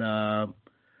got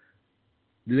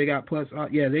they got plus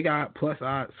odds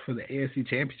for the AFC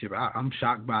Championship. I'm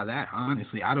shocked by that,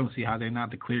 honestly. I don't see how they're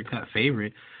not the clear-cut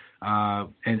favorite.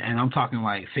 And I'm talking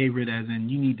like favorite as in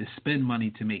you need to spend money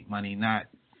to make money, not,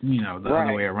 the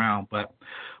other way around. But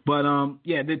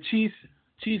the Chiefs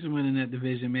are winning that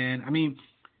division, man. I mean,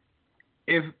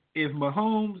 if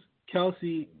Mahomes,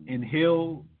 Kelsey, and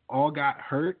Hill all got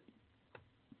hurt,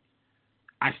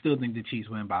 I still think the Chiefs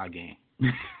win by a game.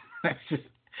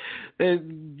 There's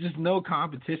just no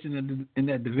competition in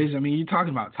that division. I mean, you're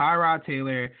talking about Tyrod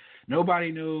Taylor.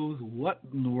 Nobody knows what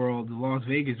in the world the Las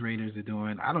Vegas Raiders are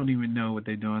doing. I don't even know what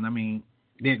they're doing. I mean,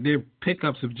 their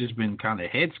pickups have just been kind of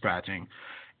head scratching.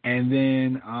 And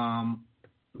then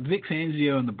Vic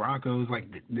Fangio and the Broncos, like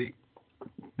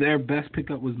their best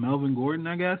pickup was Melvin Gordon,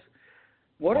 I guess.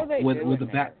 What are they doing with the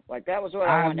there? back? Like, that was what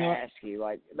I wanted to ask you.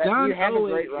 Like, that, you have a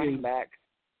great running back.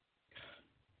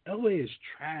 Elway is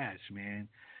trash, man.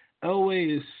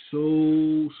 Elway is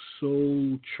so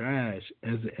trash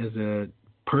as a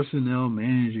personnel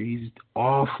manager. He's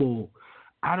awful.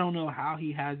 I don't know how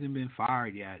he hasn't been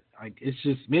fired yet. Like, it's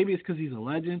just, maybe it's because he's a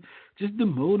legend. Just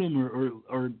demote him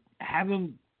or have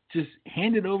him just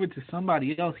hand it over to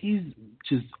somebody else. He's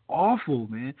just awful,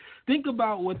 man. Think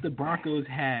about what the Broncos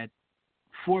had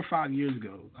 4 or 5 years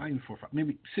ago. Not even 4 or 5,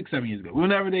 maybe 6, 7 years ago.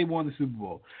 Whenever they won the Super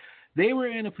Bowl, they were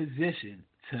in a position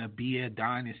to be a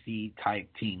dynasty type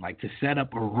team, like to set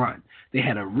up a run. They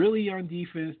had a really young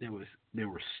defense. They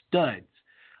were studs.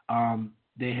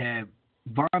 They had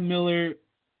Von Miller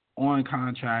on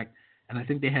contract, and I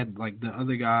think they had like the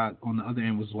other guy on the other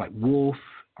end was like Wolf.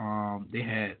 They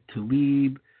had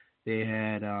Talib. They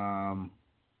had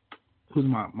who's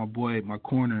my boy, my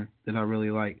corner that I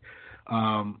really like,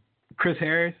 Chris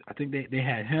Harris. I think they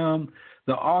had him.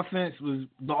 The offense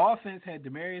had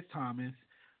Demaryius Thomas,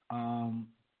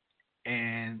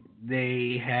 and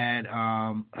they had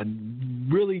a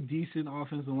really decent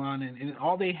offensive line, and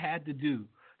all they had to do,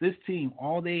 this team,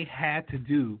 all they had to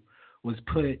do was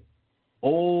put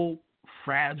old,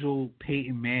 fragile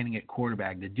Peyton Manning at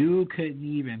quarterback. The dude couldn't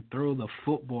even throw the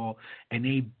football, and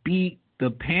they beat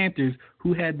the Panthers,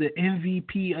 who had the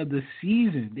MVP of the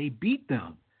season. They beat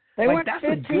them. They went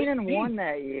 15-1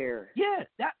 that year. Yeah,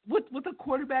 that with a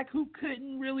quarterback who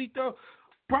couldn't really throw.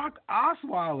 Brock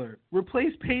Osweiler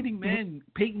replaced Peyton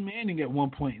Manning at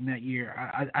one point in that year.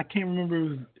 I can't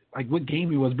remember like what game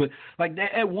he was, but like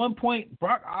that, at one point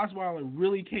Brock Osweiler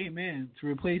really came in to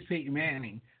replace Peyton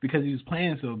Manning because he was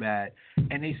playing so bad,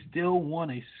 and they still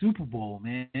won a Super Bowl,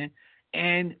 man.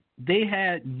 And they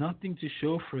had nothing to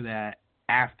show for that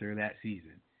after that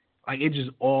season. Like, it just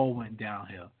all went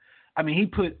downhill. I mean, he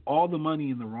put all the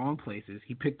money in the wrong places.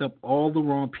 He picked up all the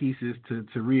wrong pieces to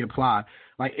reapply.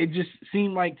 Like, it just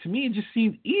seemed like, to me, it just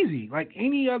seemed easy. Like,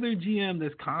 any other GM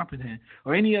that's competent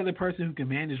or any other person who can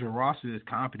manage a roster that's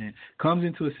competent comes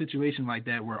into a situation like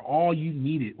that where all you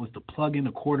needed was to plug in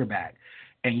a quarterback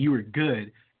and you were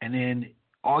good. And then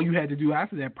all you had to do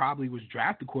after that probably was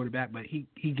draft a quarterback, but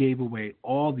he gave away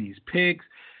all these picks.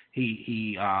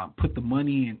 He put the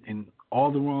money in all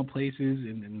the wrong places,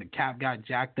 and the cap got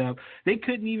jacked up. They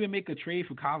couldn't even make a trade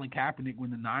for Colin Kaepernick when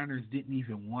the Niners didn't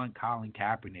even want Colin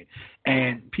Kaepernick.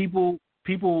 And people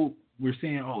were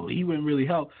saying, oh, he wouldn't really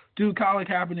help. Dude, Colin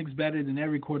Kaepernick's better than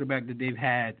every quarterback that they've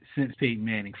had since Peyton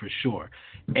Manning, for sure.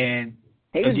 And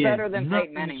he was better than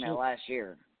Peyton Manning that last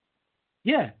year.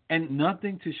 Yeah, and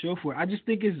nothing to show for it. I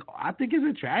think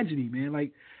it's a tragedy, man.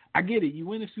 Like, I get it. You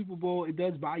win a Super Bowl, it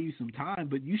does buy you some time,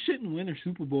 but you shouldn't win a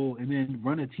Super Bowl and then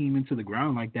run a team into the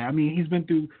ground like that. I mean, he's been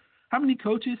through how many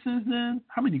coaches since then?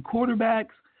 How many quarterbacks?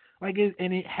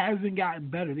 And it hasn't gotten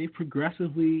better. They've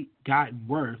progressively gotten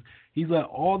worse. He's let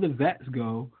all the vets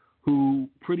go who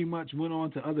pretty much went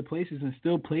on to other places and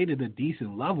still played at a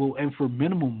decent level and for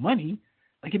minimum money.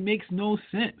 Like, it makes no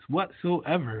sense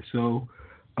whatsoever. So,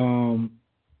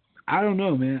 I don't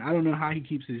know, man. I don't know how he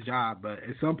keeps his job, but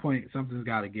at some point, something's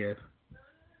got to give.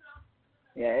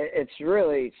 Yeah, it's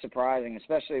really surprising,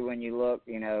 especially when you look,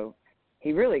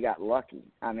 he really got lucky.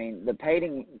 I mean,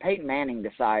 Peyton Manning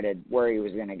decided where he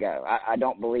was going to go. I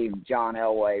don't believe John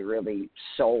Elway really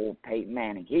sold Peyton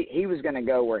Manning. He was going to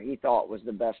go where he thought was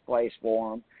the best place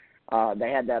for him.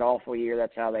 They had that awful year.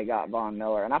 That's how they got Von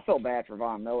Miller. And I feel bad for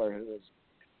Von Miller, who was,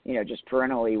 just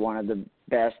perennially one of the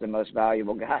best and most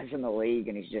valuable guys in the league,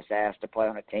 and he's just asked to play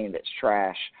on a team that's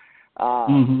trash.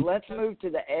 Let's move to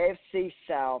the AFC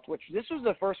South, which this was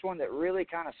the first one that really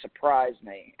kind of surprised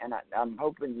me, and I'm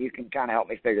hoping you can kind of help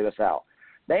me figure this out.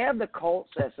 They have the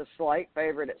Colts as a slight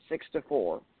favorite at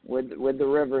 6-4 with the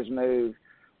Rivers move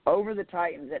over the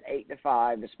Titans at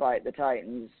 8-5, despite the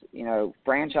Titans,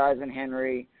 franchising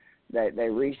Henry. They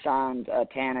re-signed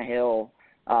Tannehill.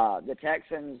 The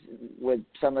Texans, with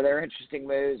some of their interesting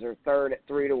moves, are third at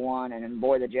 3-1, and then,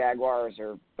 boy, the Jaguars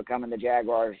are becoming the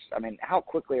Jaguars. I mean, how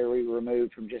quickly are we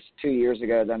removed from just 2 years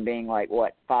ago, them being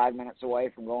 5 minutes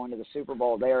away from going to the Super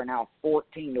Bowl? They are now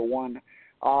 14-1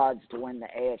 odds to win the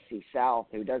AFC South,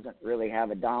 who doesn't really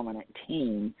have a dominant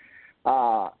team.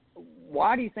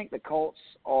 Why do you think the Colts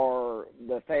are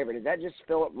the favorite? Is that just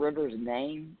Phillip Rivers'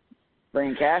 name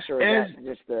bringing cash, or is that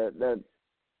just the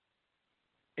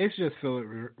it's just Phillip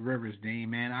Rivers'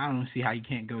 name, man. I don't see how you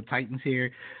can't go Titans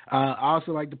here. I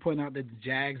also like to point out that the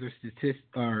Jags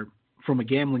are from a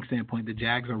gambling standpoint, the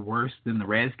Jags are worse than the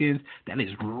Redskins. That is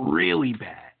really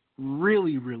bad,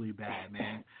 really, really bad,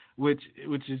 man. Which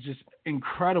is just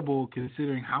incredible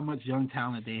considering how much young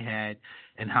talent they had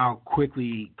and how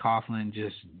quickly Coughlin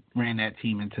just ran that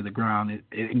team into the ground.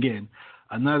 Again,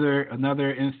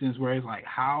 another instance where it's like,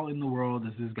 how in the world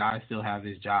does this guy still have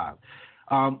his job?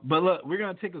 But look, we're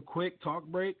going to take a quick talk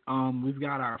break. We've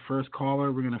got our first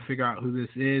caller. We're going to figure out who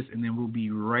this is, and then we'll be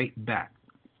right back.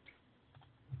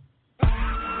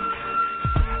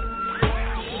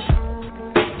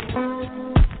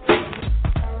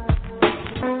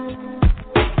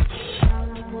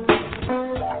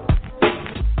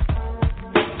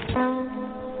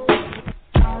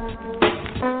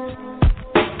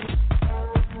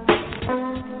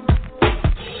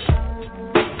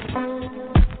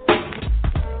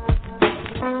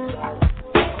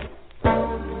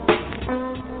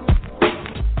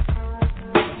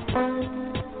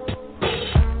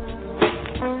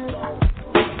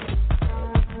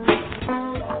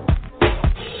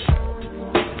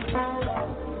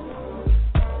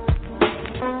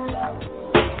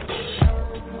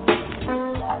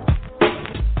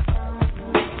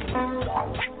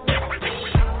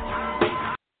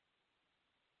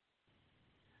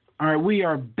 We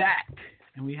are back,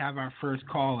 and we have our first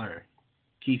caller.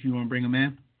 Keith, you want to bring him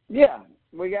in? Yeah,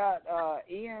 we got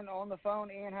Ian on the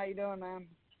phone. Ian, how you doing, man?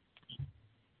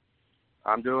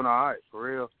 I'm doing all right, for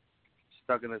real.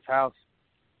 Stuck in this house.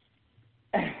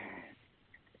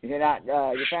 You're not.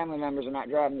 Your family members are not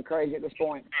driving you crazy at this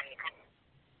point.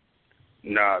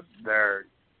 No,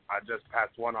 I just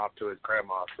passed one off to his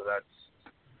grandma, so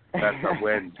that's a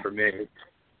win for me.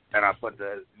 And I put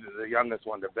the youngest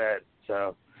one to bed,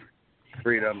 so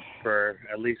freedom for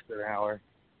at least an hour.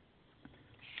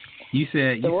 You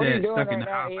said stuck in the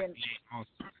now, house.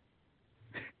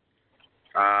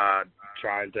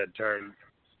 Trying to turn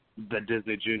the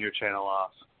Disney Junior channel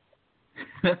off.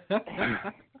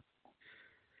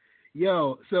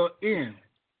 Yo, so Ian,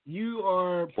 you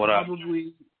are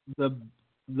probably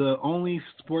the only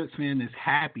sports fan that's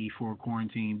happy for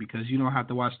quarantine because you don't have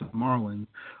to watch the Marlins.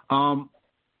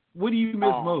 What do you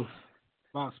miss most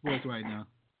about sports right now?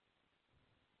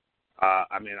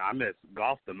 I miss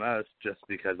golf the most just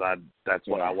because that's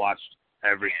what I watched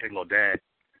every single day.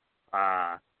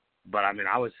 But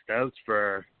I was stoked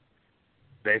for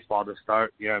baseball to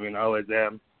start. Always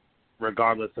am,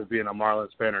 regardless of being a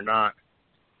Marlins fan or not.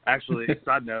 Actually,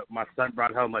 side note, my son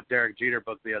brought home a Derek Jeter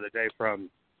book the other day from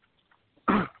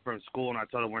school, and I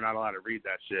told him we're not allowed to read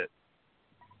that shit.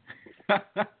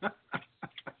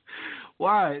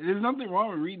 Why? There's nothing wrong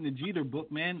with reading the Jeter book,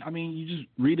 man. You just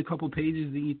read a couple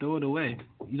pages, then you throw it away.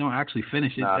 You don't actually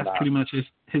finish it. That's pretty much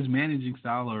his managing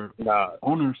style or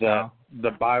owner style. The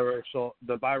biracial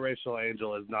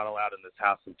angel is not allowed in this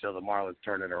house until the Marlins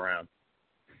turn it around.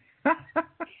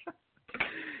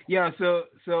 Yeah, so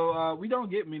we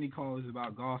don't get many calls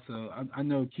about golf, so I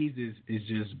know Keith is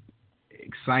just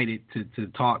excited to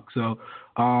talk. So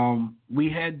we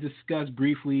had discussed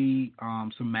briefly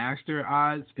some master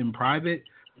odds in private.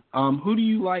 Who do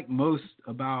you like most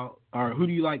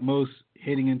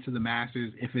heading into the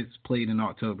Masters if it's played in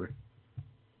October?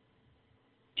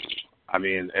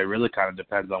 It really kind of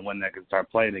depends on when they can start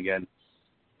playing again,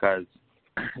 because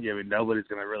nobody's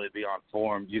going to really be on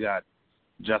form. You got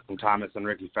Justin Thomas and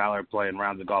Ricky Fowler playing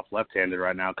rounds of golf left-handed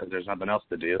right now because there's nothing else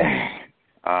to do.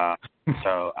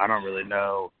 So I don't really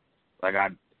know.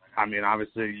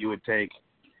 Obviously you would take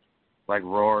like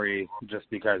Rory just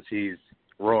because he's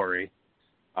Rory.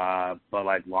 But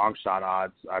like long shot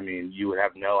odds, you would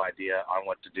have no idea on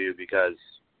what to do because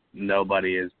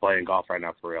nobody is playing golf right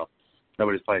now for real.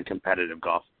 Nobody's playing competitive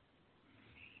golf.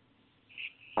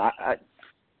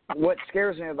 What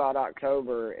scares me about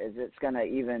October is it's going to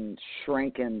even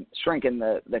shrinking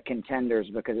the contenders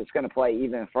because it's going to play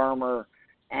even firmer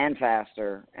and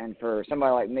faster. And for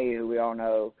somebody like me, who we all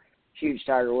know, huge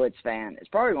Tiger Woods fan, it's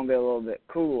probably going to be a little bit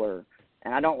cooler.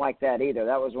 And I don't like that either.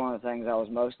 That was one of the things I was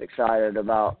most excited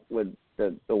about with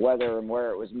the weather and where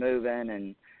it was moving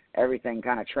and everything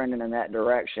kind of trending in that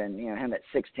direction. Him at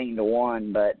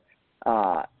 16-1, but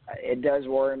it does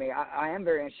worry me. I am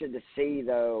very interested to see,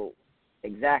 though,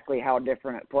 exactly how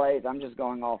different it plays. I'm just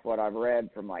going off what I've read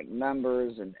from like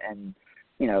members and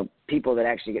people that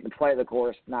actually get to play the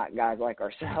course, not guys like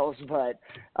ourselves. But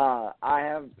I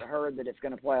have heard that it's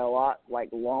going to play a lot like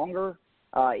longer,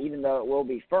 even though it will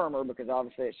be firmer because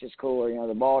obviously it's just cooler.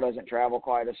 The ball doesn't travel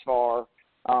quite as far,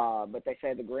 but they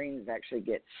say the greens actually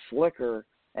get slicker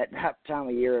at that time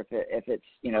of year if it's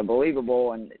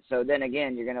believable. And so then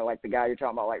again, you're gonna like the guy you're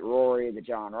talking about, like Rory, the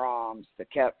John Rahms, the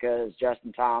Koepkas,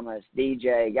 Justin Thomas,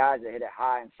 DJ, guys that hit it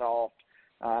high and soft.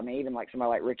 Even like somebody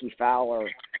like Ricky Fowler,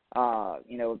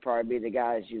 would probably be the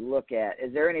guys you look at.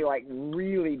 Is there any like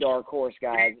really dark horse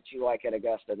guys that you like at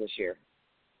Augusta this year?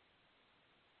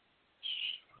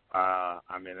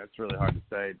 It's really hard to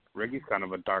say. Ricky's kind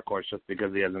of a dark horse just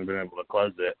because he hasn't been able to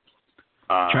close it.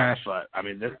 Trash. But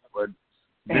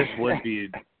this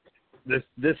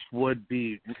would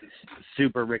be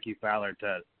super Ricky Fowler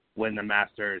to win the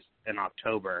Masters in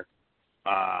October.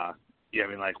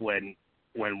 Like when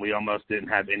we almost didn't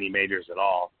have any majors at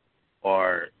all,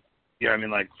 or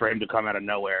like for him to come out of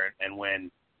nowhere and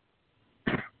win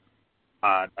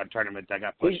a tournament that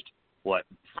got pushed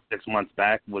 6 months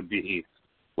back would be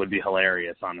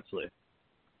hilarious, honestly.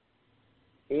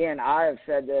 Ian, I have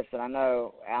said this, and I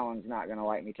know Alan's not going to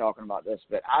like me talking about this,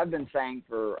 but I've been saying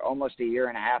for almost a year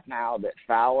and a half now that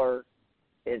Fowler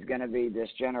is going to be this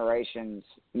generation's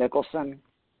Mickelson,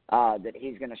 that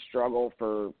he's going to struggle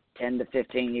for 10 to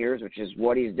 15 years, which is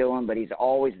what he's doing, but he's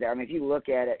always there. If you look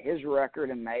at it, his record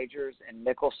in majors and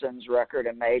Mickelson's record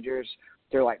in majors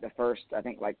through like the first,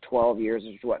 12 years,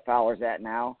 which is what Fowler's at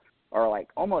now, are like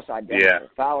almost identical. Yeah.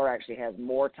 Fowler actually has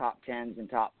more top 10s and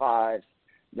top 5s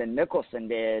than Mickelson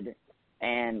did,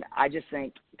 and I just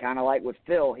think, kind of like with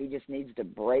Phil, he just needs to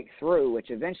break through, which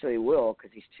eventually will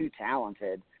because he's too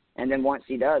talented. And then once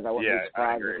he does, I wouldn't be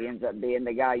surprised if he ends up being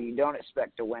the guy you don't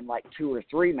expect to win like 2 or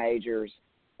 3 majors.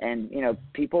 And,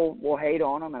 people will hate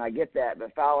on him, and I get that,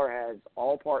 but Fowler has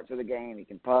all parts of the game. He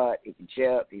can putt, he can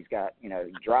chip, he's got, he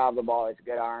can drive the ball, he's a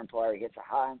good iron player, he hits it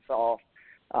high and soft.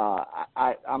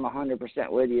 I'm 100%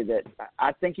 with you that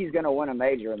I think he's going to win a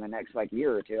major in the next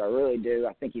year or two. I really do.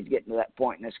 I think he's getting to that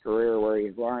point in his career where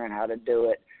he's learning how to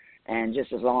do it, and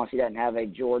just as long as he doesn't have a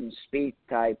Jordan Spieth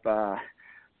type fall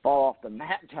off the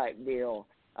mat type deal,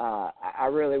 I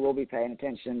really will be paying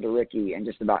attention to Ricky in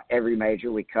just about every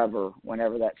major we cover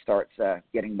whenever that starts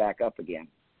getting back up again.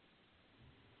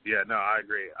 Yeah, no, I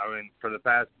agree. For the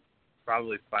past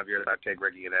probably 5 years, I take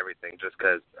Ricky in everything just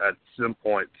because at some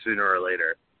point, sooner or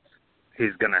later,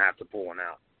 he's going to have to pull one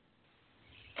out.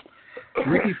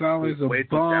 Ricky Fowler's a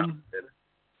bum.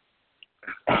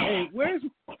 Hey, where's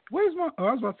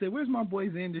my boy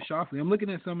Xander Schauffele? I'm looking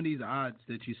at some of these odds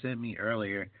that you sent me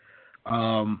earlier.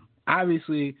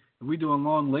 Obviously, if we're doing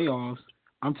long layoffs,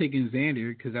 I'm taking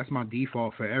Xander because that's my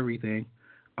default for everything.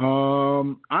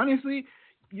 Honestly,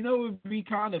 it would be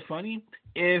kind of funny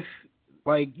if,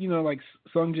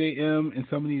 Sung J M and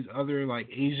some of these other,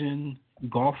 Asian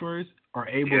golfers are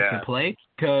able to play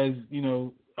because,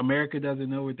 America doesn't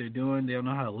know what they're doing. They don't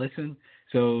know how to listen.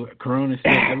 So Corona's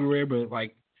still everywhere. But,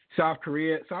 South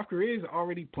Korea is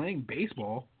already playing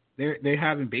baseball. They're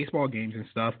having baseball games and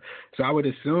stuff. So I would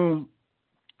assume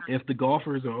if the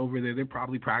golfers are over there, they're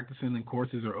probably practicing and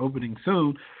courses are opening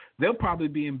soon. They'll probably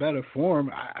be in better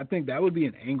form. I think that would be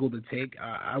an angle to take.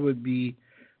 I would be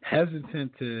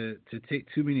hesitant to take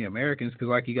too many Americans because,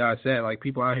 like you guys said,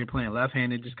 people out here playing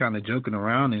left-handed, just kind of joking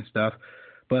around and stuff.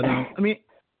 But,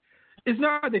 it's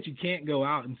not that you can't go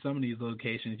out in some of these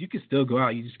locations. You can still go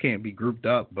out. You just can't be grouped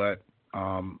up. But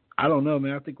I don't know,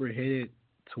 man. I think we're headed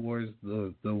towards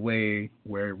the way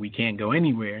where we can't go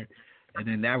anywhere, and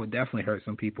then that would definitely hurt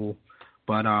some people.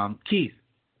 But Keith,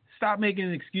 stop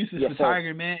making excuses for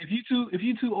Tiger, man. If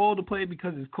you too old to play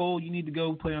because it's cold, you need to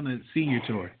go play on the senior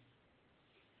tour.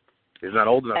 He's not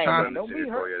old enough to play on the don't senior be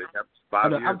tour hurt. yet. He kept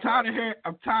 5 years.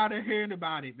 I'm tired of hearing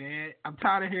about it, man. I'm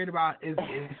tired of hearing about it's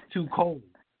too cold.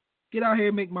 Get out here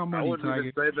and make my money, I wouldn't Tiger.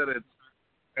 even say that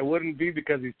it wouldn't be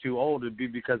because he's too old. It'd be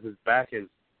because his back is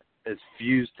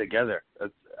fused together.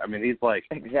 He's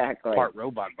exactly part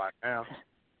robot by now.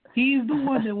 He's the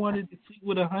one that wanted to sleep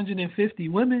with 150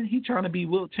 women. He's trying to be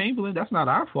Wilt Chamberlain. That's not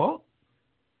our fault.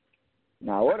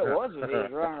 No, what it was he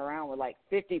was running around with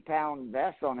 50-pound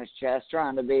vests on his chest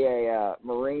trying to be a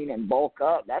Marine and bulk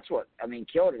up. That's what,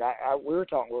 killed it. We were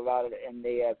talking about it in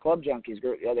the Club Junkies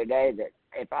group the other day that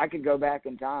if I could go back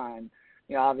in time,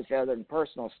 obviously other than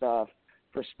personal stuff,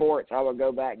 for sports, I would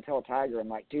go back and tell Tiger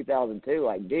in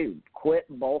 2002, dude, quit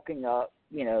bulking up,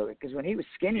 because when he was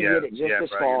skinny, he hit it just as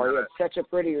far. He had such a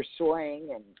prettier swing,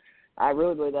 and I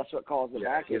really believe that's what caused the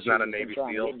back issue. He's not a Navy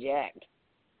SEAL. Get jacked.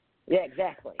 Yeah,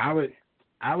 exactly.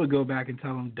 I would go back and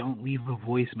tell him, don't leave a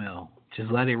voicemail.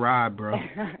 Just let it ride, bro.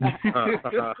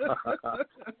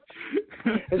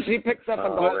 If she picks up a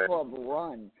golf club,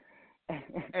 run.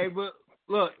 Hey, but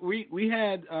look, we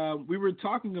were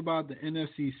talking about the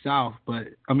NFC South,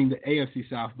 the AFC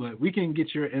South, but we can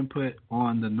get your input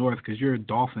on the North because you're a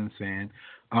Dolphins fan.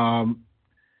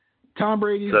 Tom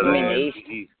Brady's So mean gone.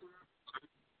 East?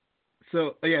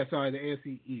 So the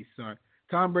AFC East. Sorry,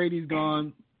 Tom Brady's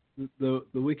gone. The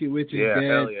Wicked Witch is dead.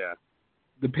 Hell yeah.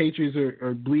 The Patriots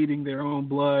are bleeding their own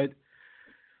blood.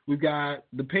 We've got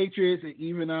the Patriots at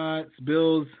even odds,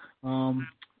 Bills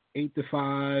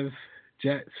 8-5,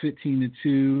 Jets 15-2,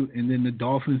 and then the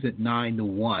Dolphins at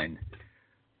 9-1.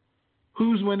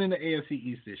 Who's winning the AFC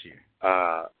East this year?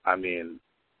 I mean,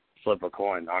 flip a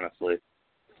coin, honestly,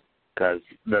 because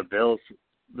the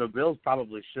Bills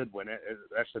probably should win it.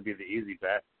 That should be the easy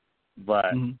bet.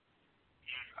 But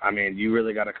I mean, you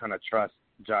really got to kind of trust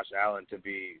Josh Allen to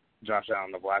be Josh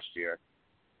Allen of last year,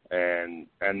 and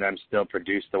them still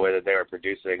produce the way that they were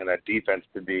producing, and that defense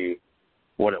to be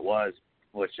what it was,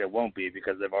 which it won't be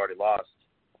because they've already lost.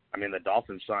 I mean, the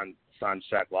Dolphins signed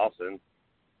Shaq Lawson.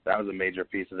 That was a major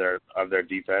piece of their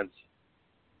defense.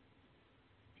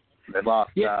 They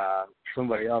lost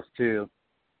somebody else too.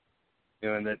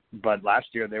 But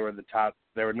last year they were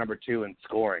they were number 2 in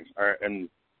scoring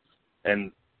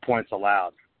and points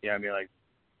allowed. Yeah, I mean, like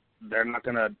they're not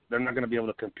gonna be able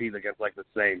to compete against like the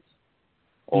Saints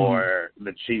or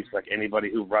the Chiefs, like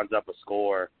anybody who runs up a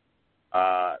score,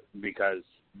 because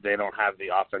they don't have the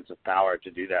offensive power to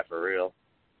do that for real.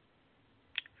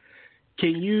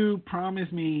 Can you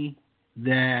promise me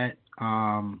that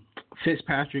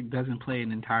Fitzpatrick doesn't play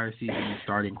an entire season as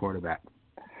starting quarterback?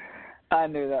 I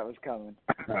knew that was coming.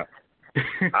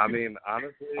 I mean,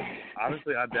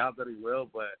 honestly, I doubt that he will,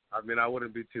 but I mean, I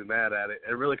wouldn't be too mad at it.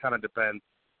 It really kind of depends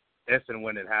if and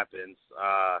when it happens.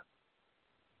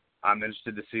 I'm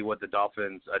interested to see what the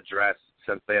Dolphins address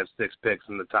since they have 6 picks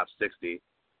in the top 60.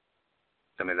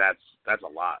 I mean, that's a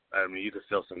lot. I mean, you could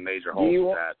fill some major holes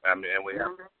with that. I mean,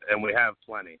 and we have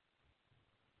plenty.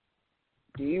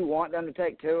 Do you want them to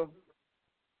take Tua?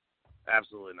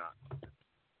 Absolutely not.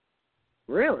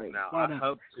 Really? Now, I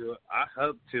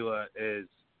hope Tua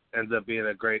ends up being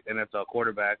a great NFL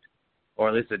quarterback, or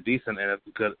at least a decent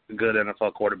good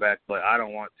NFL quarterback. But I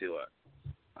don't want Tua.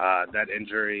 That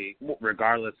injury,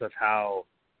 regardless of how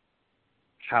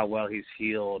well he's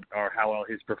healed or how well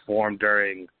he's performed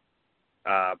during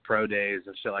pro days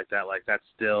and shit like that's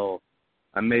still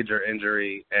a major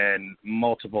injury, and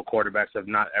multiple quarterbacks have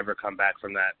not ever come back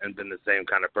from that and been the same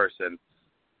kind of person.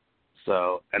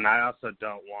 So, and I also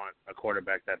don't want a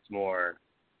quarterback that's more,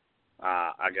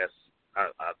 I guess,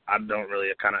 I don't really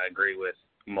kind of agree with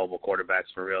mobile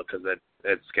quarterbacks for real, because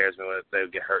it scares me when they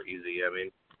get hurt easy. I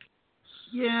mean,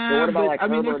 yeah, so what about like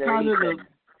Herbert or Eason?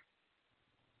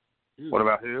 What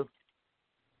about who?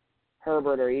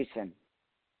 Herbert or Eason?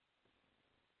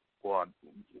 Well,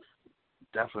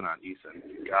 definitely not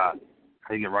Eason. God,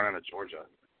 how you get run out of Georgia?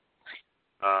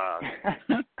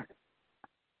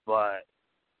 But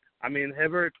I mean,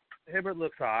 Hibbert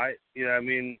looks all right. You know, I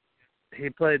mean, he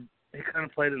kind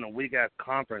of played in a weak ass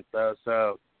conference though.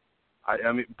 So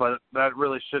I mean, but that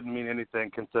really shouldn't mean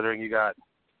anything considering you got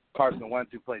Carson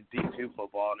Wentz, who played D2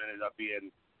 football and ended up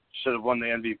should have won the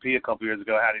MVP a couple years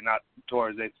ago had he not tore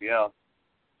his ACL.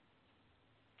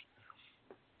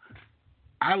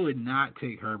 I would not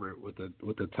take Herbert with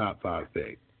the top 5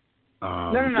 pick. No,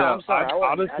 I'm sorry.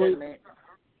 Honestly,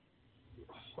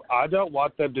 I I don't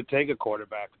want them to take a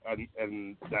quarterback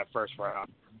in that first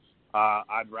round.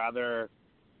 I'd rather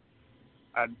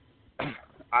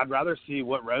see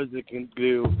what Rosen can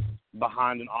do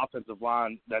behind an offensive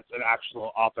line that's an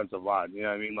actual offensive line. You know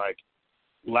what I mean? Like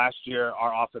last year,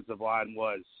 our offensive line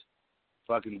was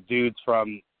fucking dudes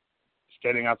from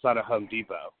standing outside of Home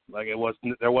Depot. Like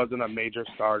there wasn't a major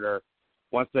starter.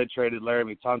 Once they traded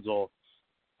Laramie Tunsil,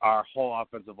 our whole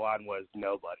offensive line was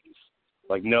nobodies.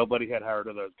 Like nobody had heard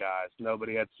of those guys.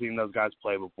 Nobody had seen those guys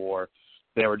play before.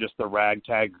 They were just the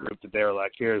ragtag group that they were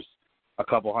like, here's a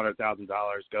couple $100,000,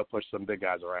 go push some big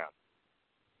guys around.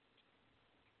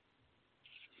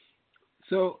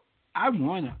 So I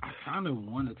kind of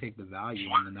want to take the value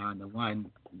on the 9-1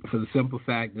 for the simple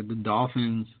fact that the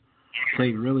Dolphins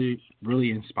played really,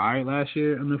 really inspired last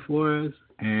year under Flores,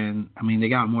 and I mean they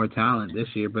got more talent this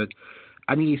year. But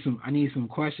I need some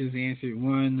questions answered.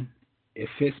 1, if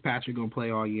Fitzpatrick gonna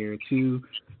play all year? 2,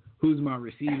 who's my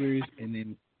receivers? And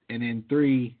then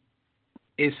 3,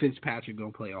 is Fitzpatrick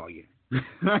gonna play all year?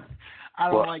 I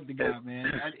don't like the guy, man.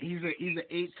 He's an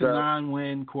 8 to 9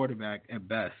 win quarterback at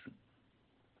best.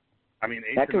 I mean,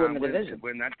 8 to 9 wins could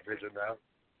win that division, though.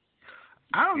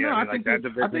 I don't know. I think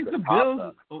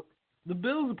the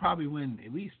Bills will probably win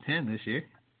at least 10 this year.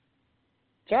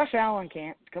 Josh Allen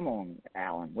can't. Come on,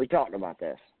 Allen. We talked about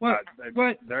this.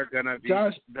 They're gonna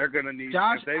need.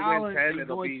 Josh if they Allen win 10, is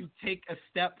it'll going be. to take a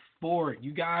step forward.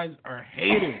 You guys are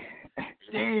haters.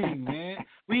 Dang, man.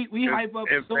 We hype up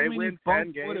if so they many win bum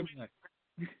 10 games, quarterbacks.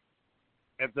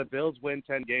 if the Bills win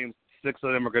 10 games, 6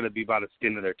 of them are going to be by the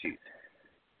skin of their teeth.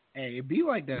 Hey, it'd be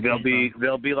like that.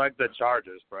 They'll be like the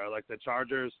Chargers, bro. Like the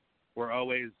Chargers were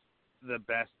always the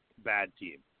best bad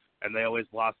team, and they always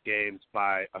lost games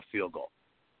by a field goal.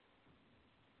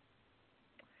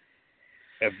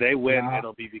 If they win,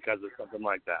 it'll be because of something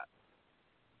like that.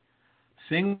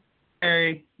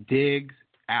 Singletary, Diggs,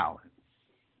 Allen.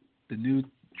 The new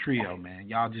trio, man.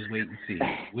 Y'all just wait and see.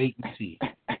 Wait and see.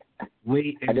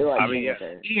 Wait and I do like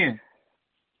see. Ian.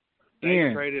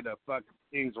 They traded a fucking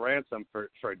King's ransom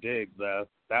for Diggs, though.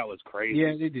 That was crazy.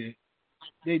 Yeah, they did.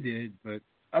 They did, but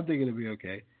I think it'll be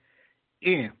okay.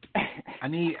 Ian, I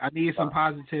need some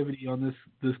positivity on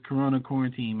this Corona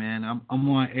quarantine, man. I'm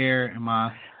on air, and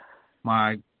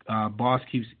my boss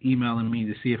keeps emailing me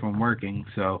to see if I'm working.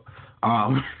 So,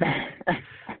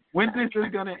 when this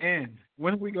is gonna end?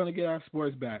 When are we gonna get our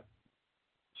sports back?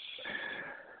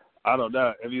 I don't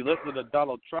know. If you listen to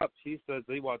Donald Trump, he says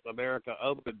he wants America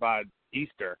open by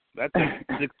Easter. That takes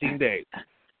 16 days.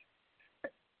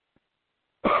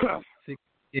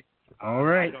 All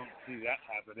right. I don't see that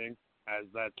happening as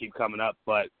that keep coming up.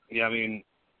 But, yeah, I mean,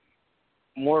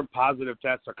 more positive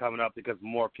tests are coming up because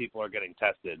more people are getting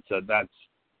tested. So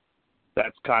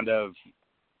that's kind of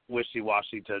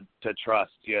wishy-washy to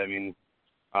trust. Yeah, I mean,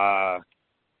 I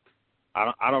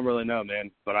don't really know,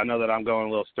 man. But I know that I'm going a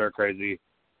little stir-crazy.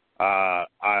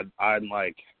 I'm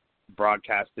like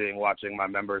broadcasting, watching my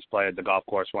members play at the golf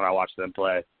course when I watch them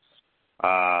play,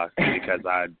 because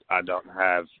I don't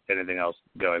have anything else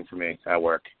going for me at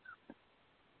work.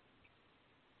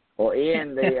 Well,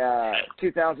 Ian, the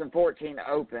 2014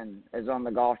 Open is on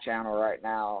the Golf Channel right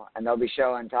now, and they'll be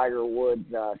showing Tiger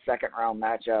Woods' second-round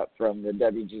matchup from the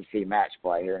WGC Match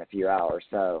Play here in a few hours.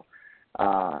 So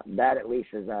that at least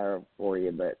is there for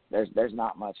you, but there's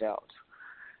not much else.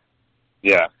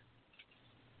 Yeah.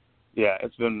 Yeah,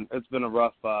 it's been a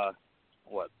rough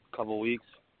couple weeks.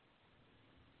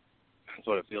 That's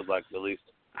what it feels like, at least.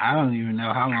 I don't even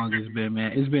know how long it's been,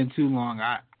 man. It's been too long.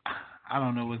 I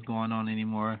don't know what's going on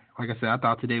anymore. Like I said, I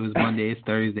thought today was Monday. It's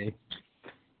Thursday.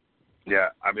 Yeah,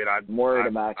 I mean, I'm worried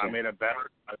about you. I made a bet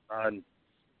with my son.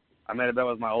 I made a bet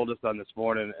with my oldest son this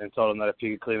morning and told him that if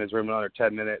he could clean his room in under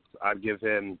 10 minutes, I'd give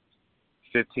him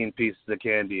 15 pieces of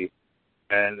candy,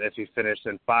 and if he finished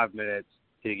in 5 minutes,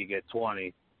 he could get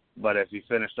 20. But if he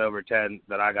finished over 10,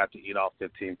 then I got to eat all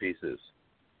 15 pieces.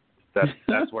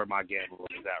 That's where my gamble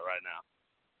is at right now.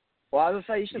 Well, I was going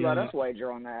to say, you should let us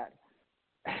wager on that.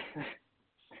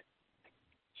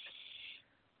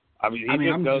 I mean, he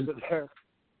just goes in there.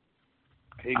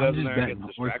 He goes in there and gets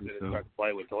distracted and starts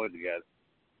playing with toys again.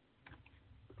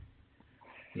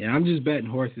 Yeah, I'm just betting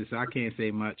horses, so I can't say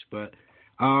much. But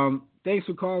thanks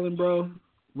for calling, bro.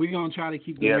 We're going to try to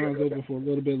keep the lines open for a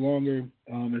little bit longer.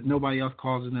 If nobody else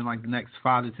calls in like the next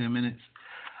 5 to 10 minutes,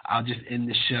 I'll just end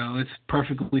the show. It's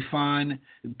perfectly fine.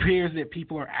 It appears that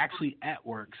people are actually at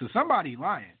work. So somebody's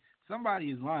lying.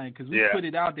 Somebody is lying because we put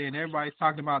it out there and everybody's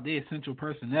talking about the essential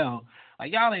personnel.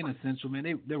 Like, y'all ain't essential,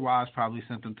 man. Their wives probably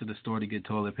sent them to the store to get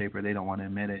toilet paper. They don't want to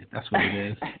admit it. That's what it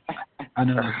is. I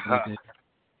know that's what it is.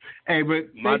 Hey,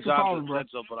 but my thanks for calling, job's bro.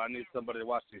 essential, but I need somebody to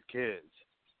watch these kids.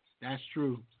 That's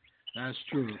true. That's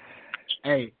true.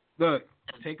 Hey, look,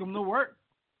 take them to work.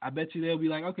 I bet you they'll be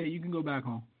like, okay, you can go back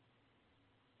home.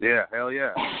 Yeah, hell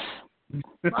yeah.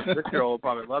 My 6-year-old will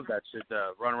probably love that shit,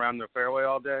 run around the fairway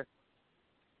all day.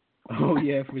 Oh,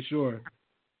 yeah, for sure.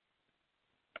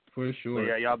 For sure. But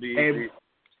yeah, y'all be easy.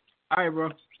 All right, bro.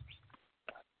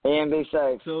 And be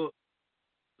safe. So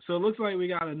it looks like we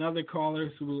got another caller,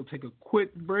 so we'll take a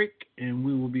quick break, and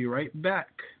we will be right back.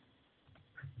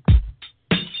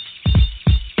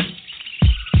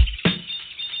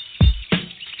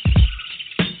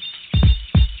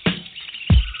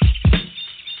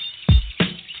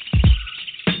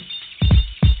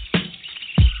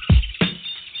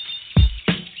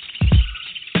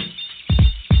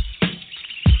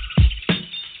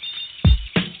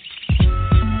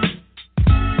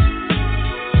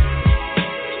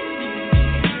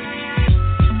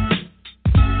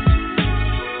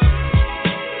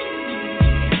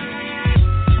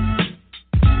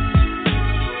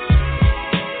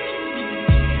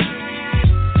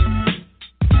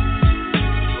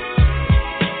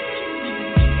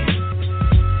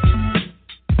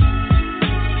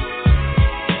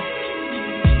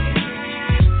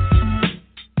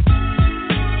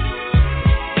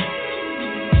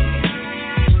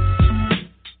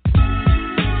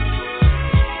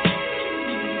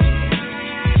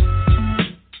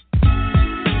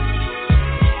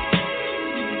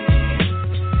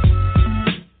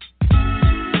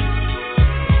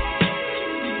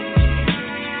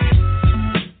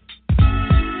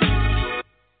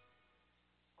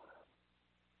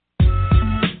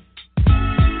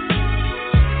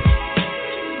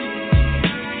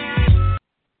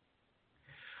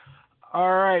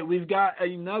 All right, we've got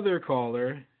another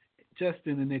caller, just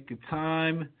in the nick of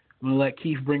time. I'm going to let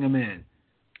Keith bring him in.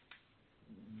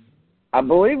 I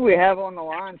believe we have on the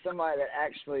line somebody that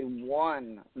actually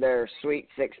won their Sweet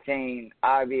 16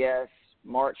 IBS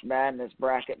March Madness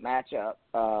bracket matchup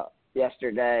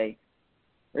yesterday.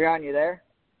 Rion, you there?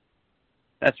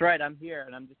 That's right, I'm here,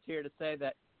 and I'm just here to say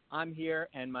that I'm here,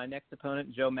 and my next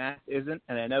opponent, Joe Mass, isn't,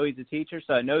 and I know he's a teacher,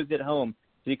 so I know he's at home,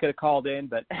 so he could have called in,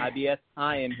 but IBS,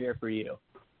 I am here for you.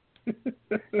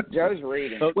 Joe's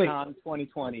reading. VoteCon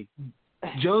 2020.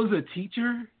 Joe's a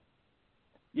teacher?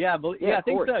 Yeah, I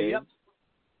think so, yep.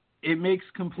 It makes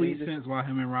complete sense why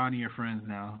him and Ronnie are friends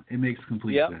now. It makes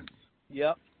complete sense.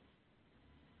 Yep.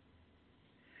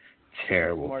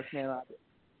 Terrible.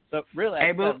 So really,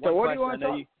 hey, so what do you want to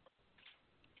talk?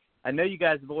 I know you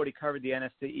guys have already covered the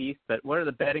NFC East, but what are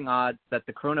the betting odds that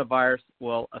the coronavirus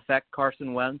will affect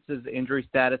Carson Wentz's injury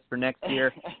status for next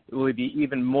year? Will he be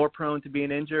even more prone to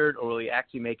being injured, or will he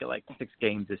actually make it like 6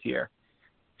 games this year?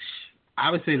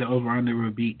 I would say the over-under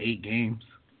would be 8 games.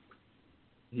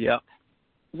 Yep.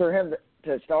 For him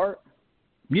to start?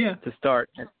 Yeah. To start.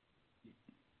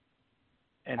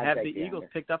 And I'd have the take the Eagles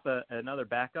under. picked up another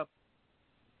backup?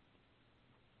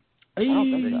 I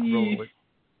don't think so.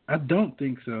 I don't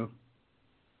think so.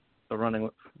 So rolling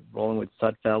with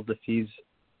Sudfeld if he's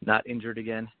not injured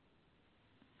again.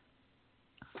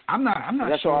 I'm not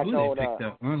That's sure what I who told, they picked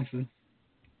up, honestly.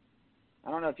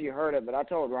 I don't know if you heard it, but I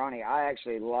told Ronnie I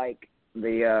actually like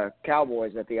the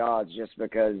Cowboys at the odds just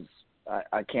because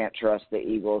I can't trust the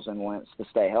Eagles and Wentz to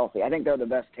stay healthy. I think they're the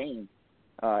best team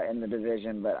in the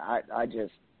division, but I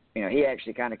just, he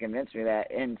actually kind of convinced me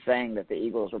that in saying that the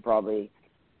Eagles were probably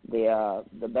the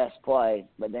best play,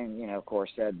 but then, of course,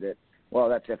 said that, well,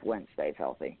 that's if Wentz stays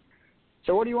healthy.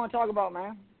 So what do you want to talk about,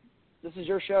 man? This is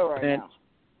your show right now.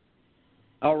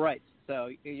 All right. So,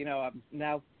 I'm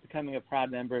now becoming a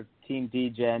proud member of Team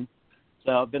D-Gen.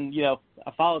 So I've been,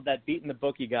 I followed that beating the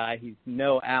bookie guy. He's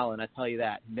no Allen, I tell you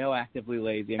that. No actively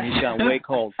lazy. I mean, he's gone way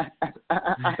cold.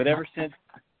 But ever since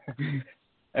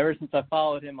I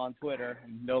followed him on Twitter,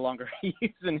 I'm no longer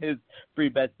using his free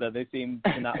bets, though. They seem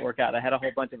to not work out. I had a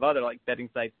whole bunch of other, betting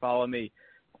sites follow me.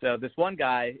 So this one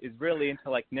guy is really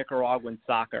into, Nicaraguan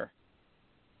soccer.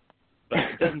 But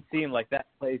it doesn't seem like that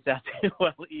plays out too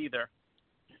well either.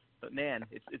 But, man,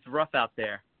 it's rough out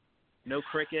there. No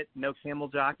cricket, no camel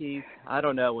jockeys. I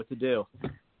don't know what to do.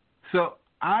 So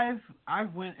I've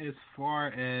went as far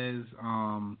as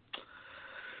I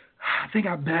think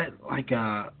I bet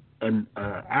an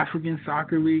African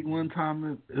soccer league one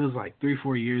time. It was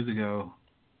 3-4 years ago,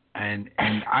 and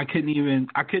I couldn't even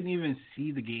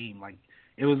see the game.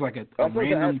 It was a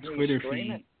random Twitter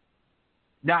feed.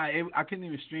 I couldn't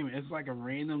even stream it. It's a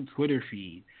random Twitter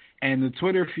feed. And the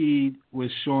Twitter feed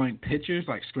was showing pictures,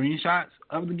 screenshots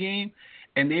of the game,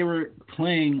 and they were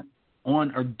playing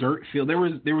on a dirt field. There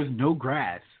was no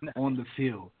grass on the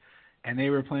field, and they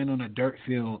were playing on a dirt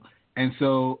field. And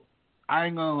so I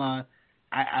ain't gonna lie,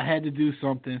 I had to do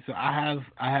something. So I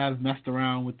have messed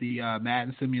around with the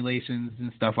Madden simulations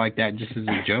and stuff like that just as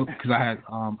a joke because I had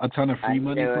a ton of free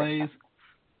money plays,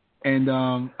 and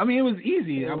it was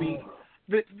easy.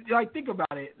 Think about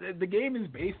it. The game is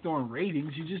based on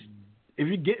ratings. If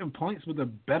you're getting points with a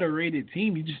better rated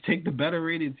team, you just take the better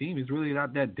rated team. It's really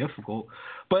not that difficult.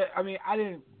 But I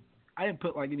didn't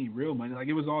put any real money.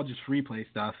 It was all just free play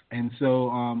stuff. And so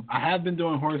I have been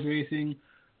doing horse racing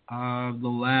the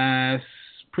last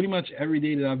pretty much every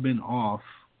day that I've been off.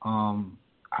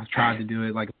 I've tried to do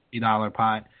it a $8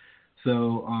 pot.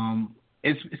 So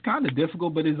it's kind of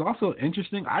difficult, but it's also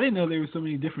interesting. I didn't know there were so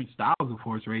many different styles of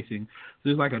horse racing.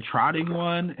 There's a trotting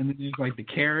one, and then there's the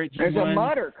carriage There's one. a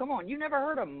mutter. Come on, you never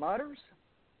heard of mutters?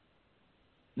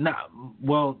 No,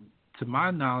 well, to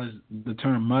my knowledge, the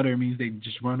term mutter means they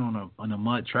just run on a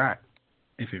mud track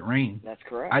if it rains. That's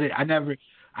correct.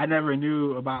 I never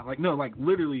knew about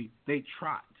literally they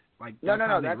trot. No.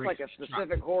 That's a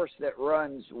specific horse that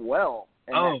runs well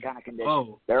in that kind of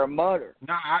condition. They're a mutter.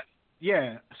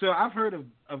 Yeah, so I've heard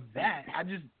of that.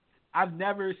 I've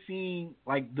never seen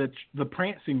the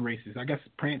prancing races. I guess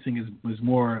prancing was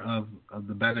more of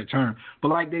the better term. But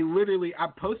they literally, I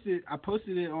posted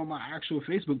it on my actual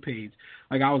Facebook page.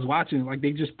 I was watching,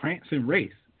 they just prance and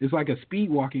race. It's like a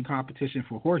speed walking competition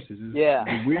for horses. It's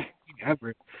the weirdest thing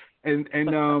ever. And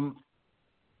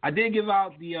I did give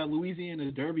out the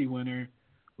Louisiana Derby winner.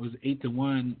 Was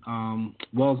 8-1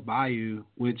 Wells Bayou,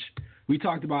 which we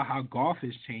talked about how golf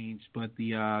has changed, but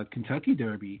the Kentucky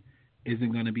Derby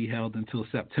isn't going to be held until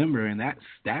September, and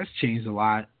that's changed a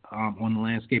lot on the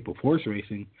landscape of horse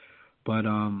racing. But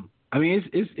I mean,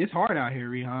 it's hard out here,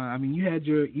 Rehan. I mean, you had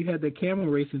the camel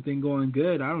racing thing going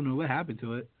good. I don't know what happened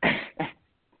to it.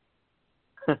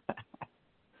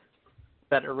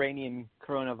 That Iranian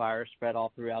coronavirus spread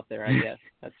all throughout there, I guess.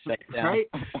 That's shut down. Right?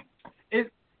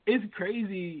 It's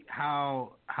crazy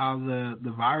how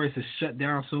the virus has shut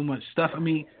down so much stuff. I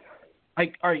mean,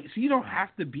 like, all right, so you don't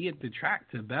have to be at the track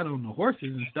to bet on the horses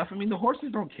and stuff. I mean, the horses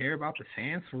don't care about the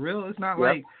fans for real. It's not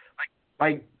like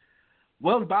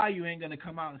Wells Bayou ain't gonna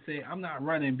come out and say I'm not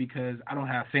running because I don't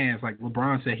have fans. Like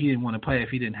LeBron said, he didn't want to play if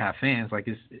he didn't have fans. Like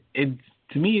it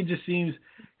to me, it just seems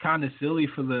kind of silly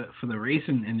for the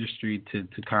racing industry to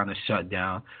kind of shut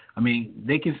down. I mean,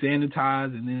 they can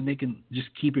sanitize and then they can just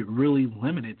keep it really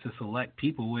limited to select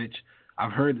people, which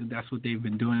I've heard that's what they've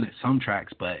been doing at some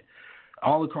tracks, but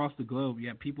all across the globe,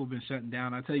 yeah, people have been shutting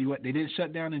down. I tell you what, they didn't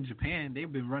shut down in Japan.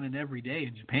 They've been running every day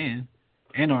in Japan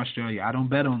and Australia. I don't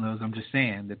bet on those. I'm just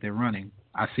saying that they're running.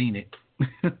 I've seen it.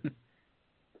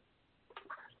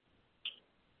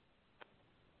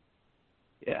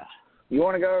 Yeah. You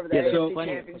want to go over the AFC so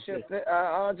Championship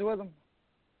odds with them?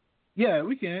 Yeah,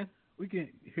 we can. We can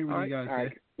hear what you guys say.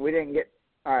 Right. We didn't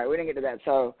get to that.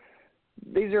 So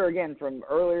these are again from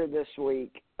earlier this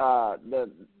week.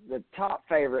 The top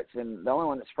favorites, and the only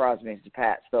one that surprised me is the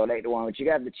Pats, still at 8-1. But you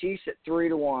got the Chiefs at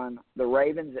 3-1, the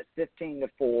Ravens at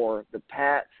 15-4, the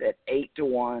Pats at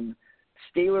 8-1,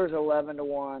 Steelers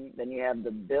 11-1. Then you have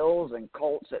the Bills and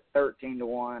Colts at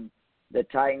 13-1, the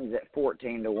Titans at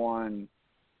 14-1.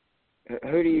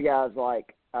 Who do you guys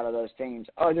like out of those teams,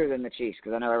 other than the Chiefs?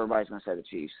 Because I know everybody's going to say the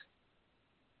Chiefs.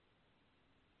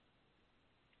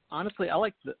 Honestly, I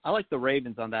like the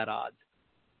Ravens on that odds.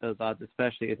 Those odds,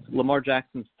 especially. It's Lamar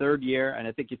Jackson's third year, and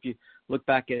I think if you look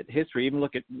back at history, even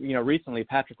look at recently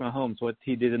Patrick Mahomes, what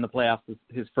he did in the playoffs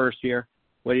his first year,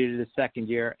 what he did his second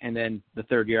year, and then the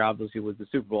third year obviously was the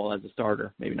Super Bowl as a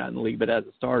starter, maybe not in the league, but as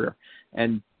a starter.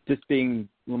 And just being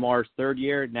Lamar's third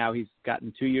year, now he's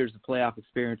gotten 2 years of playoff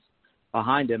experience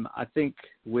behind him. I think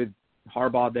with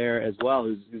Harbaugh there as well,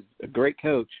 who's a great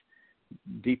coach,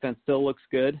 defense still looks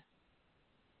good.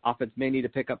 Offense may need to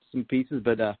pick up some pieces,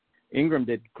 but Ingram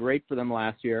did great for them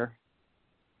last year.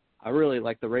 I really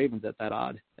like the Ravens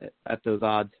at those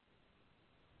odds.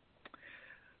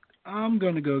 I'm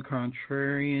going to go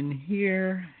contrarian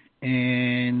here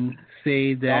and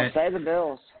say that. I'll say the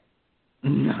Bills.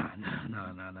 No.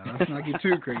 Let's not get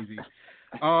too crazy.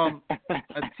 A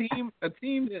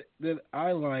team that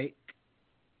I like,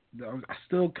 I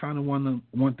still kind of want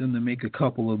them to make a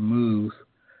couple of moves.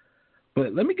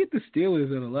 But let me get the Steelers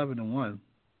at 11-1.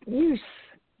 Yes,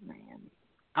 man.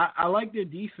 I like their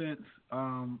defense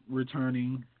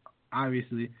returning.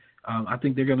 Obviously, I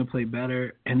think they're going to play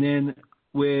better. And then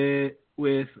with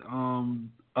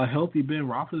a healthy Ben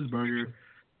Roethlisberger, I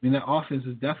mean that offense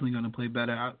is definitely going to play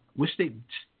better. I wish they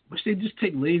just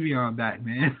take Le'Veon back,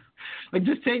 man. Like,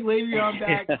 just take Le'Veon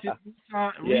back. Just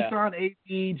re-sign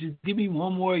AD. Just give me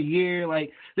one more year.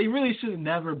 Like, they really should have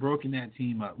never broken that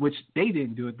team up, which they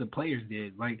didn't do it. The players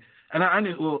did. Like, and I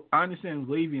understand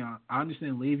Le'Veon. I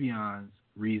understand Le'Veon's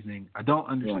reasoning. I don't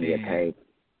understand.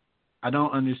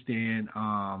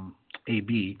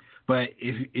 AB. But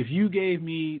if you gave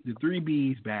me the 3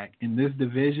 Bs back in this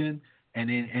division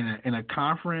and in a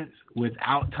conference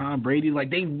without Tom Brady, like,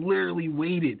 they literally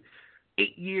waited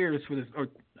 8 years for this, or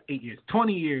 8 years,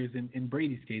 20 years in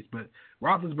Brady's case. But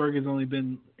Roethlisberger's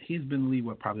he's been in the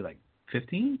league, probably like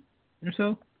 15 or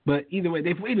so. But either way,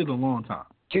 they've waited a long time.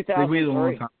 2003. They've waited a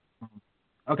long time.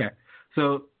 Okay,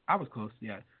 so I was close,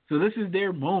 yeah. So this is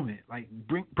their moment. Like,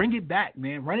 bring it back,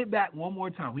 man. Run it back one more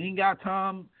time. We ain't got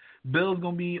Tom. Bill's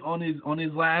gonna be on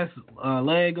his last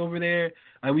leg over there.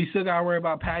 We still gotta worry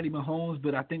about Patty Mahomes,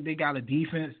 but I think they got a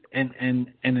defense and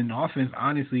an offense.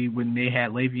 Honestly, when they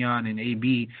had Le'Veon and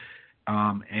AB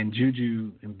and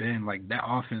Juju and Ben, like, that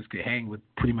offense could hang with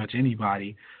pretty much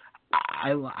anybody.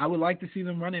 I would like to see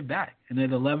them run it back, and at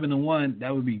 11-1,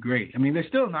 that would be great. I mean, there's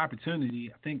still an opportunity.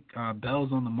 I think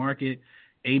Bell's on the market.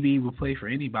 AB will play for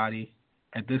anybody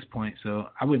at this point, so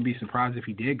I wouldn't be surprised if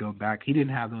he did go back. He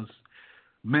didn't have those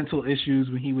mental issues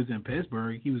when he was in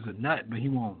Pittsburgh. He was a nut, but he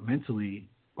won't mentally,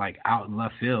 like, out in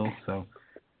left field. So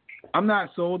I'm not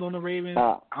sold on the Ravens.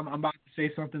 I'm about to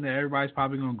say something that everybody's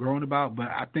probably going to groan about, but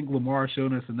I think Lamar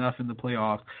showed us enough in the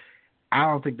playoffs. I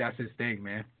don't think that's his thing,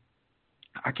 man.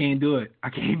 I can't do it. I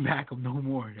can't back him no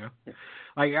more, yo.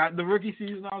 Like, the rookie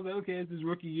season, I was like, okay, it's his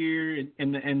rookie year,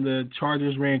 and the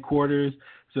Chargers ran quarters,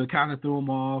 so it kind of threw him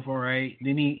off, all right.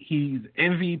 Then he's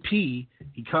MVP.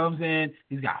 He comes in,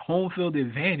 he's got home field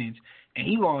advantage, and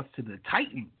he lost to the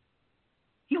Titans.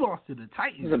 It was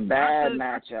a bad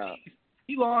matchup.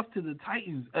 He lost to the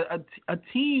Titans, a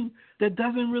team that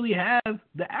doesn't really have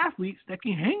the athletes that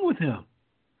can hang with him.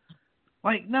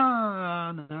 Like, no.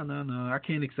 I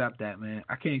can't accept that, man.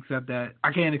 I can't accept that.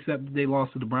 I can't accept that they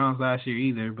lost to the Browns last year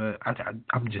either, but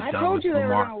I'm just I done told with you they were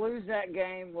Lamar. going to lose that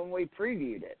game when we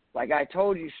previewed it. Like, I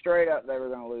told you straight up they were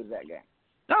going to lose that game.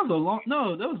 That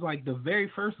was like the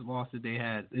very first loss that they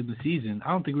had in the season.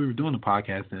 I don't think we were doing the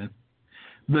podcast then.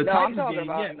 The No, Titans I'm talking game,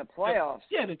 about in the playoffs.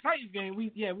 Yeah, the Titans game,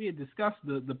 we had discussed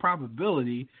the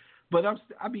probability, but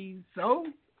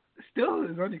still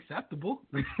is unacceptable.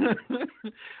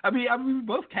 I mean, we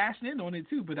both cashed in on it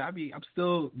too, but I'm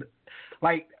still,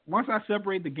 like, once I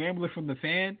separate the gambler from the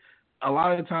fan, a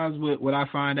lot of the times what I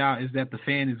find out is that the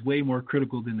fan is way more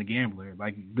critical than the gambler.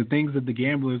 Like, the things that the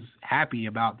gambler's happy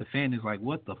about, the fan is like,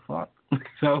 what the fuck?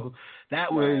 So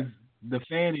that was the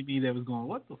fan in me that was going,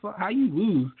 what the fuck? How you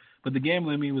lose? But the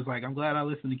gambler in me was like, I'm glad I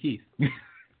listened to Keith.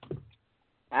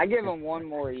 I give them one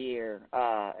more year,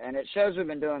 and it shows we've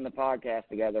been doing the podcast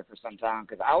together for some time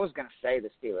because I was going to say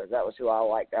the Steelers. That was who I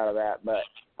liked out of that. But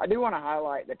I do want to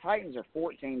highlight the Titans are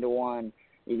 14-1.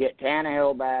 You get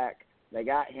Tannehill back. They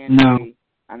got Henry. No.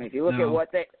 I mean, if you look at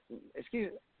what they –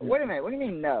 excuse me. Wait a minute. What do you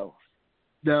mean no?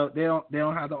 No, they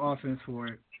don't have the offense for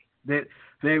it.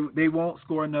 They won't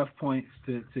score enough points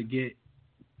to get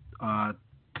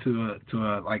to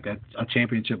a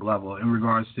championship level in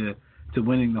regards to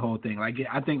winning the whole thing. Like,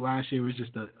 I think last year was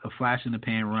just a flash in the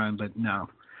pan run, but no.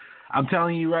 I'm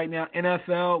telling you right now,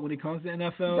 NFL, when it comes to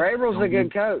NFL, Vrabel's a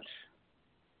good coach.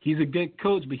 He's a good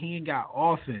coach, but he ain't got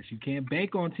offense. You can't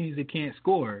bank on teams that can't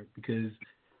score because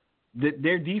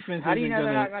their defense. How do you know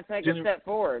they're not going to take a step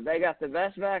forward? They got the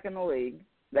best back in the league.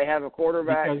 They have a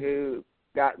quarterback who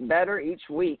got better each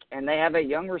week, and they have a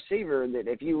young receiver that,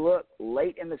 if you look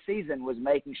late in the season, was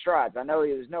making strides. I know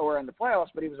he was nowhere in the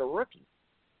playoffs, but he was a rookie.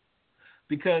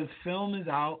 Because film is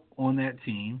out on that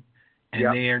team,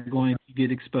 and they are going to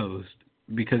get exposed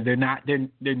because they're not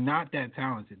that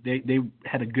talented. They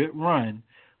had a good run,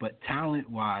 but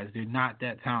talent-wise, they're not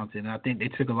that talented. And I think they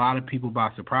took a lot of people by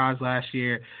surprise last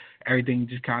year. Everything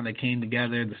just kind of came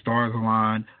together. The stars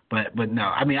aligned. But no,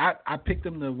 I mean, I picked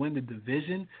them to win the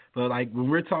division. But, like, when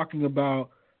we're talking about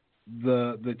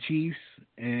the Chiefs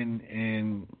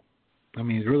and I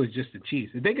mean, it's really just the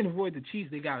Chiefs. If they can avoid the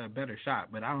Chiefs, they got a better shot.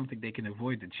 But I don't think they can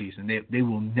avoid the Chiefs, and they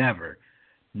will never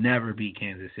beat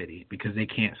Kansas City because they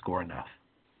can't score enough.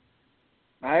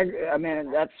 I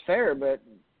mean, that's fair, but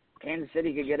Kansas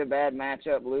City could get a bad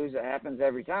matchup, lose. It happens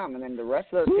every time. And then the rest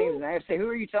of those teams in the AFC, who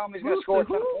are you telling me is going to score a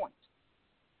ton of points?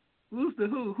 Lose to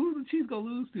who? Who the Chiefs gonna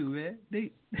lose to, man?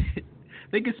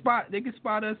 They can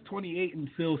spot us 28 and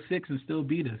fill 6 and still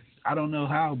beat us. I don't know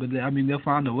how, but I mean they'll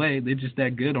find a way. They're just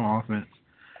that good on offense.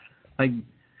 Like,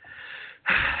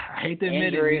 I hate to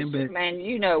admit Injuries, it, man, but man,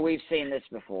 you know we've seen this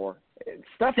before.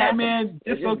 Stuff that happens. man It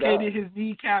just dislocated does. his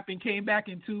kneecap and came back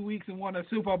in 2 weeks and won a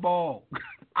Super Bowl.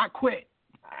 I quit.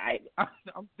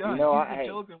 I'm done. You know, He's the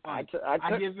chosen one.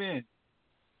 I give in.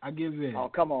 I give in. Oh,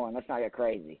 come on. Let's not get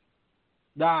crazy.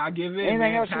 Nah, I give in. Anything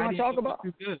man. else you want Patty to talk is about?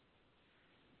 too good.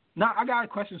 Nah, I got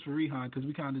questions for Rehan because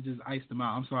we kind of just iced him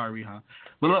out. I'm sorry, Rehan.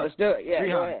 But look, Let's do it. Yeah,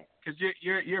 Rehan, go ahead. because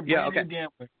you're a brand new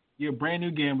gambler. You're a brand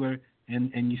new gambler,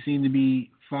 and you seem to be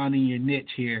finding your niche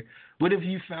here. What have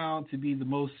you found to be the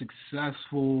most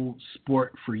successful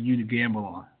sport for you to gamble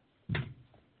on?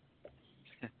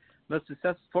 Most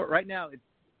successful sport right now, it's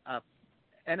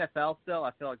NFL still.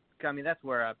 I feel like, I mean, that's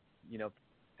where I,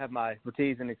 have my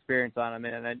expertise and experience on. I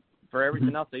mean, and for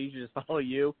everything else, I usually just follow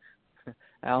you,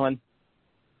 Alan.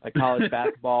 Like college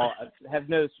basketball, I have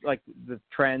noticed like the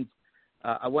trends.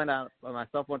 I went out by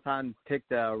myself one time and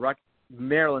picked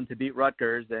Maryland to beat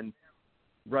Rutgers, and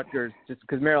Rutgers just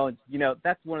because Maryland,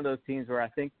 that's one of those teams where I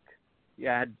think,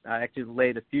 I actually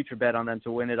laid a future bet on them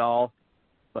to win it all.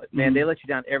 But man, they let you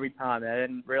down every time. And I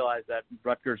didn't realize that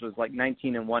Rutgers was like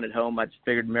 19-1 at home. I just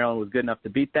figured Maryland was good enough to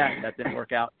beat that. That didn't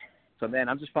work out. So man,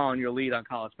 I'm just following your lead on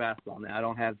college basketball, man. I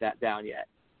don't have that down yet.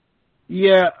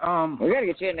 Yeah, we got to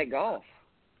get you into golf.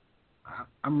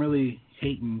 I'm really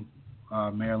hating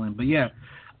Maryland, but yeah,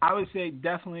 I would say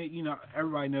definitely.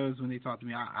 Everybody knows when they talk to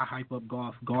me, I hype up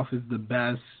golf. Golf is the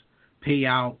best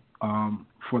payout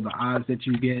for the odds that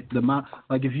you get.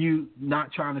 Like if you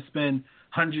not trying to spend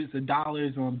hundreds of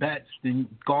dollars on bets, then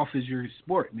golf is your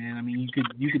sport, man. I mean,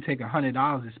 you could take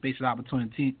 $100 and space it out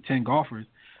between 10 golfers.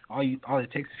 All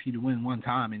it takes is for you to win one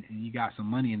time, and you got some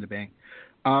money in the bank.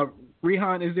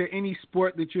 Rehan, is there any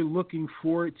sport that you're looking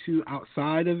forward to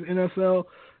outside of NFL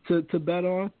to bet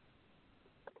on?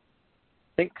 I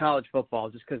think college football,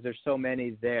 just because there's so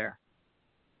many there,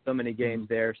 so many games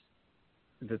there.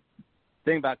 The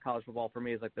thing about college football for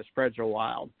me is like the spreads are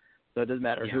wild. So it doesn't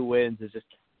matter Yeah. who wins. It's just,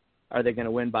 are they going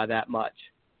to win by that much?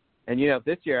 And,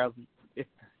 this year,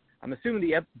 I'm assuming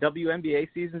the WNBA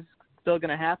season's still going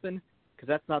to happen, because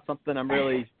that's not something I'm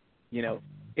really,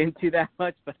 into that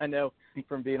much. But I know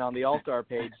from being on the All-Star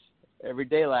page every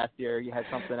day last year, you had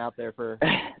something out there for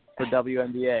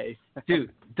WNBA.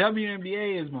 Dude,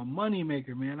 WNBA is my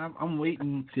moneymaker, man. I'm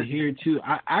waiting to hear too.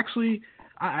 I actually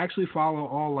follow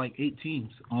all 8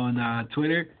 teams on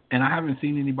Twitter, and I haven't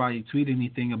seen anybody tweet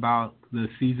anything about the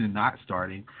season not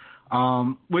starting.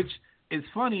 Which is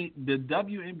funny. The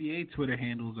WNBA Twitter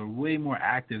handles are way more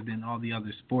active than all the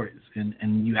other sports,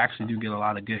 and you actually do get a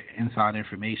lot of good inside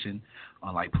information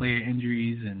on player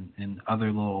injuries and other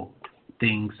little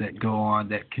things that go on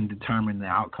that can determine the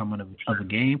outcome of a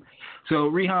game. So,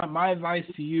 Rehan, my advice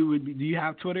to you would be, do you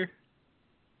have Twitter?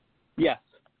 Yes.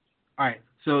 All right.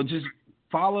 So just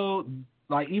follow,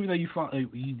 even though you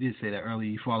did say that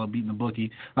earlier, you follow Beating the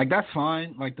Bookie. That's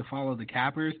fine, to follow the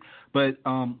Cappers. But,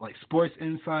 Sports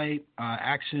Insight,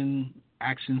 Action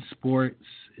Sports,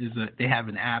 they have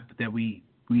an app that we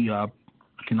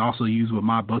can also use with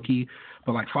MyBookie.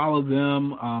 But, follow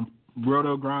them.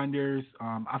 Roto Grinders.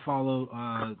 I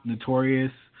follow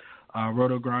Notorious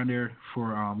Roto Grinder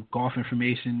for golf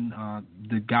information.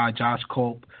 The guy Josh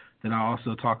Culp that I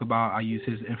also talk about, I use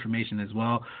his information as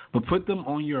well. But put them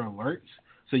on your alerts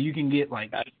so you can get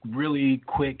really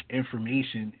quick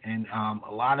information. And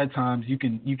a lot of times you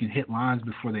can hit lines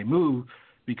before they move,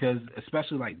 because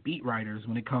especially beat writers,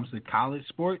 when it comes to college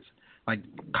sports,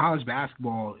 college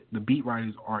basketball, the beat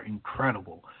writers are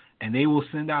incredible, and they will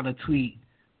send out a tweet.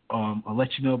 I'll let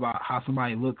you know about how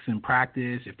somebody looks in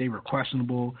practice, if they were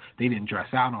questionable, they didn't dress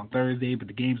out on Thursday, but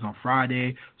the game's on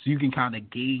Friday, so you can kind of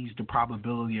gauge the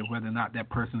probability of whether or not that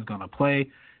person's going to play,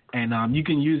 and you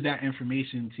can use that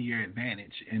information to your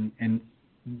advantage. And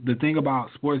the thing about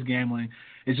sports gambling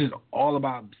is just all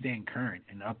about staying current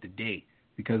and up to date,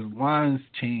 because lines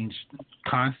change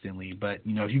constantly, but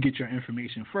if you get your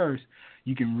information first,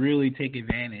 you can really take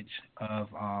advantage of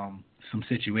some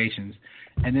situations.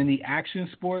 And then the Action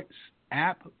Sports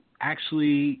app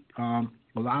actually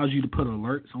allows you to put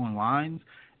alerts on lines,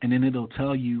 and then it'll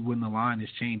tell you when the line is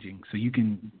changing, so you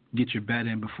can get your bet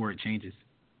in before it changes.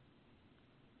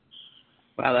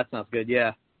 Wow, that sounds good.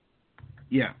 Yeah.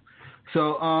 Yeah.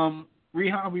 So,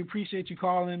 Rehan, we appreciate you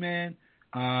calling, man.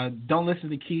 Don't listen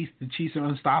to Keith. The Chiefs are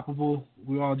unstoppable.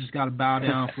 We all just got to bow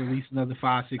down for at least another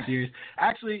 5-6 years.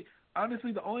 Actually,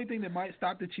 honestly, the only thing that might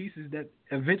stop the Chiefs is that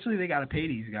eventually they got to pay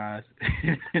these guys.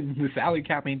 And the salary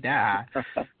cap ain't that high.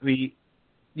 I mean,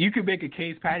 you could make a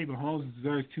case Patty Mahomes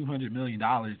deserves $200 million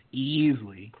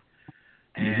easily,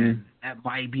 and that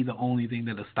might be the only thing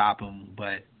that'll stop him.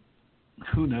 But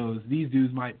who knows? These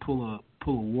dudes might pull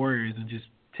a Warriors and just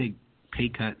take pay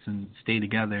cuts and stay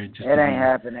together. It ain't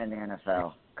happening in the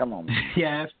NFL. Come on, man.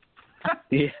 Yeah.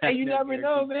 Yeah, hey, you never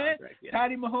know, man. Yeah.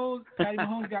 Patty Mahomes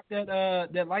got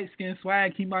that light skin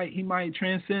swag. He might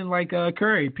transcend like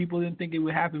Curry. People didn't think it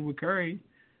would happen with Curry,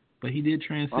 but he did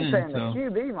transcend. I'm saying so. the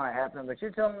QB might happen, but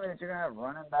you're telling me that you're gonna have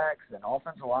running backs and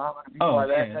offensive linemen and people like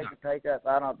that taking pay cuts?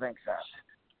 I don't think so.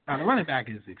 Now, the running back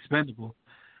is expendable.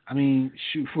 I mean,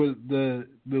 shoot, for the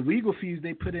legal fees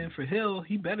they put in for Hill,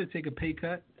 he better take a pay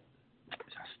cut.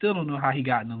 I still don't know how he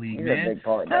got in the league, He's man. a big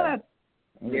part.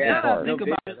 Yeah, now that I think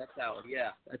about it, that's how. Yeah,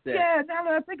 that's it. Yeah, now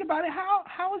that I think about it,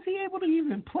 how is he able to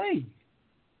even play?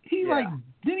 He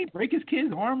didn't he break his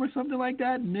kid's arm or something like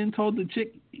that, and then told the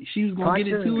chick she was gonna get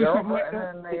it too or something like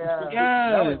that? And then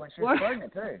Yeah, when she was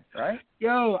pregnant too, right?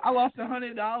 Yo, I lost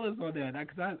 $100 on that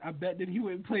because I bet that he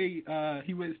wouldn't play.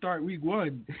 He wouldn't start week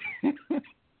 1, and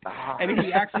then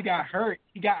he actually got hurt.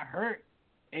 He got hurt,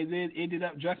 and then ended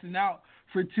up dressing out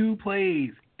for 2 plays.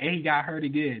 And he got hurt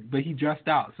again, but he dressed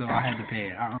out, so I had to pay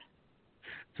it.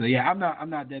 So yeah, I'm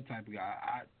not that type of guy.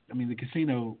 I mean, the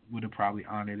casino would have probably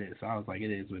honored it, so I was like,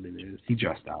 it is what it is. He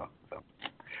dressed out. So,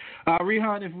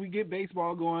 Rehan, if we get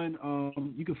baseball going,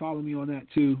 you can follow me on that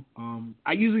too.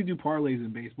 I usually do parlays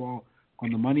in baseball on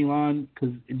the money line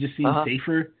because it just seems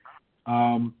safer.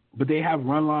 But they have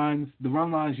run lines. The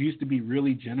run lines used to be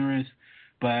really generous.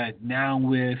 But now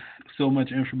with so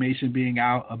much information being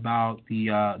out about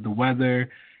the weather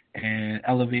and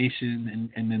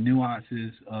elevation and the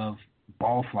nuances of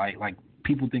ball flight, like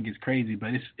people think it's crazy, but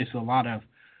it's a lot of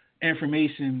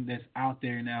information that's out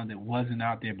there now that wasn't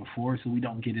out there before, so we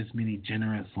don't get as many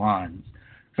generous lines.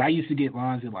 So I used to get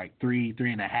lines at like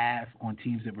 3.5 on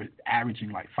teams that were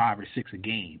averaging like 5 or 6 a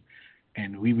game.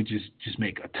 And we would just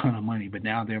make a ton of money. But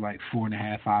now they're like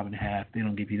 4.5, 5.5. They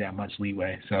don't give you that much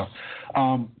leeway. So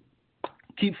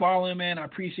keep following, man. I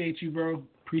appreciate you, bro.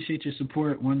 Appreciate your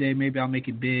support. One day maybe I'll make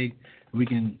it big. We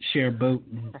can share a boat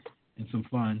and some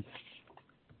fun.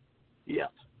 Yeah,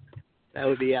 that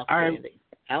would be outstanding.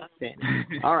 Outstanding.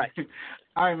 All right.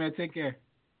 All right, man. Take care.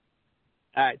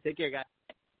 All right. Take care, guys.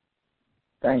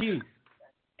 Thanks.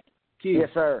 Keith. Yes,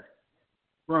 sir.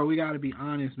 Bro, we got to be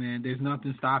honest, man. There's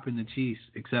nothing stopping the Chiefs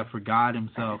except for God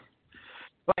himself.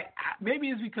 Like, maybe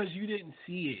it's because you didn't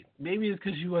see it. Maybe it's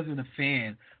because you wasn't a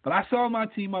fan. But I saw my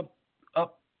team up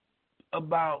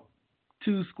about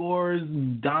 2 scores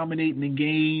and dominating the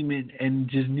game and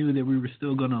just knew that we were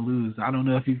still going to lose. I don't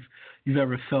know if you've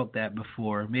ever felt that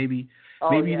before. Maybe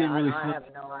you didn't really I feel. have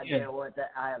no idea what that.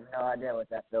 I have no idea what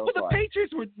that feels Well, the like.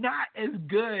 Patriots were not as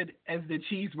good as the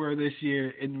Chiefs were this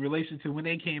year in relation to when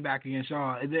they came back against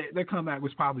y'all. Their comeback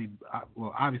was probably,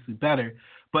 obviously better,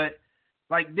 but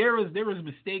like there was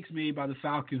mistakes made by the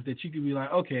Falcons that you could be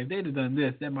like, okay, if they'd have done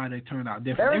this, that might have turned out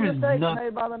different. There was mistakes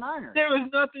made by the Niners. There was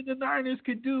nothing the Niners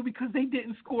could do because they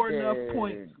didn't score enough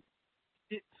points.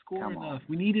 Didn't score Come enough. on.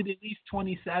 We needed at least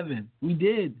 27. We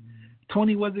did.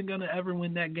 20 wasn't gonna ever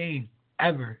win that game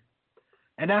ever.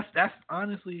 And that's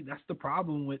honestly the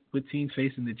problem with teams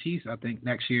facing the Chiefs. I think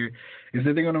next year is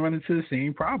that they're going to run into the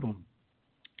same problem.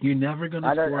 You're never going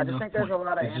to score enough points. I just think there's a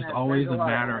lot of it's just always a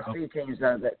matter of NFC teams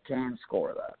that can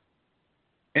score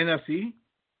though. NFC.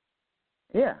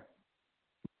 Yeah.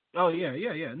 Oh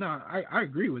yeah. No, I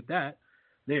agree with that.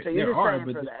 So you're just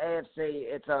saying for the AFC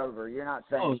it's over. You're not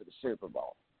saying for the Super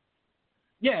Bowl.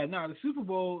 Yeah, no, the Super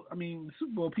Bowl. I mean, the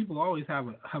Super Bowl people always have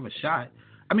a shot.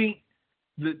 I mean.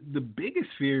 The biggest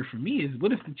fear for me is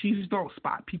what if the Chiefs don't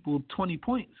spot people 20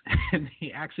 points and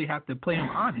they actually have to play them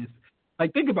honest?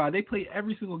 Like, think about it. They played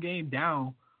every single game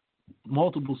down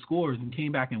multiple scores and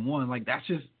came back and won. Like, that's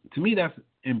just, to me, that's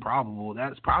improbable.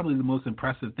 That's probably the most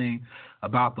impressive thing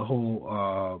about the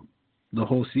whole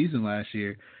season last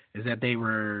year is that they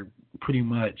were pretty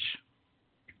much,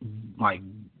 like,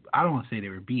 I don't want to say they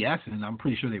were BSing. I'm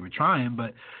pretty sure they were trying,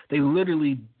 but they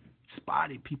literally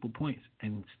spotted people points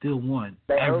and still won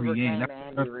every game.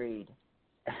 Andy Reid.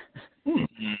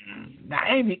 Now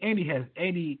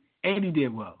Andy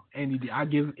did well. I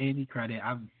give Andy credit.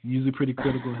 I'm usually pretty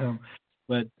critical of him,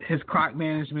 but his clock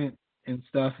management and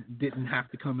stuff didn't have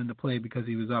to come into play because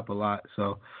he was up a lot.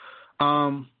 So,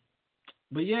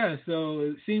 but yeah, so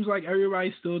it seems like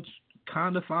everybody's still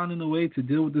kind of finding a way to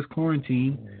deal with this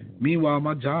quarantine. Meanwhile,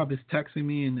 my job is texting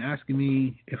me and asking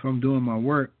me if I'm doing my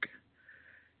work.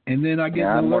 And then I get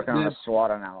I'm working on a SWOT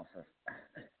analysis.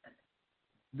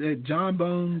 That John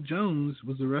Bone Jones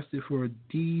was arrested for a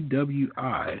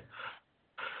DWI.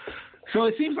 So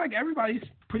it seems like everybody's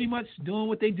pretty much doing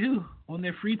what they do on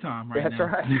their free time now. That's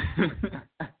right.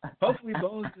 Hopefully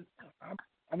Bones.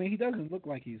 I mean, he doesn't look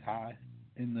like he's high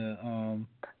in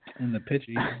the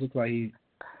picture. He just looks like he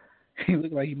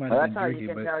looked like he might have been drinking. That's how you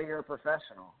can tell you're a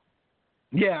professional.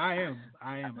 Yeah, I am.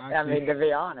 Actually. I mean, to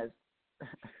be honest.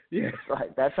 Yeah,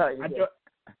 that's how you get.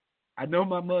 I know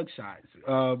my mug shots,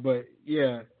 but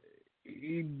yeah,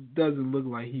 he doesn't look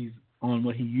like he's on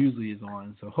what he usually is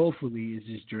on. So hopefully it's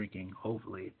just drinking.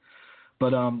 Hopefully,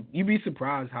 but you'd be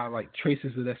surprised how like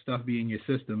traces of that stuff be in your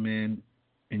system, man.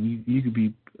 And you could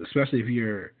be, especially if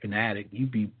you're an addict,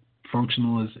 you'd be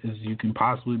functional as you can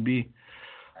possibly be.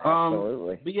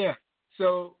 Absolutely. But yeah,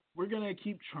 so we're gonna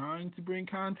keep trying to bring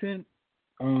content.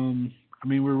 I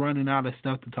mean, we're running out of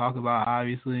stuff to talk about,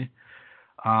 obviously.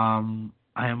 I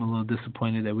am a little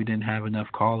disappointed that we didn't have enough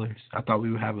callers. I thought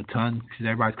we would have a ton because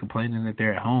everybody's complaining that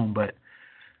they're at home, but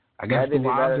I guess maybe the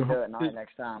lives better are do it at night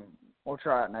next time. We'll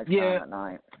try it next time at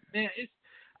night. Man,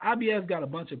 IBS got a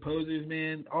bunch of posers,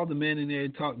 man. All the men in there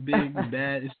talk big and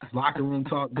bad. It's locker room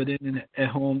talk, but then at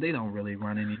home, they don't really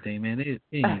run anything, man.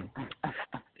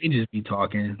 They just be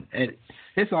talking.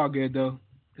 It's all good, though.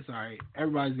 It's all right.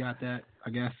 Everybody's got that, I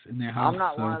guess, in their house. I'm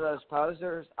not one of those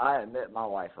posers. I admit my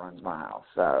wife runs my house,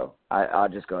 so I'll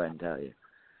just go ahead and tell you.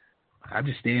 I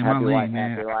just stay in my lane,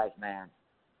 man. Happy life, man.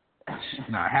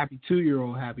 Nah, happy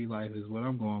 2-year-old happy life is what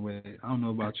I'm going with. I don't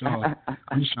know about y'all.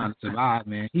 I'm just trying to survive,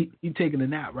 man. He taking a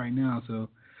nap right now, so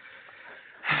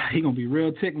he gonna be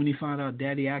real ticked when he find out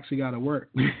Daddy actually got to work.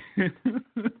 Because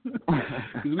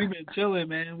we've been chilling,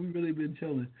 man. We've really been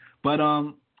chilling. But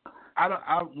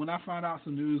when I find out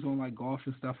some news on like golf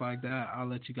and stuff like that, I'll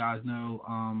let you guys know.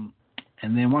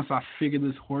 And then once I figure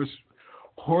this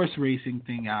horse racing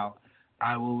thing out,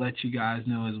 I will let you guys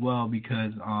know as well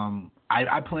because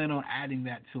I plan on adding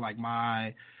that to like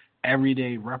my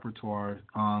everyday repertoire.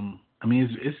 I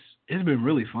mean, it's been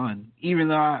really fun. Even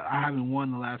though I haven't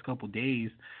won the last couple of days,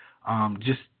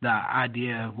 just the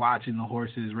idea of watching the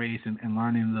horses race and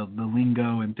learning the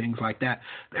lingo and things like that.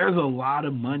 There's a lot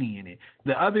of money in it.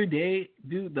 The other day,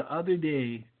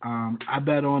 I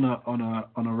bet on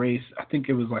a race. I think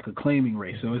it was like a claiming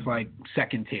race, so it's like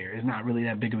second tier. It's not really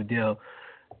that big of a deal.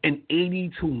 And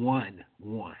 80-1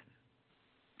 won.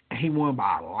 And he won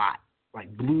by a lot.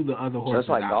 Like blew the other horses Just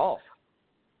like out. golf.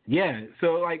 Yeah,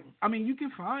 so like I mean, you can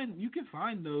find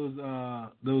those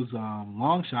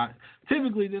long shots.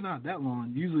 Typically, they're not that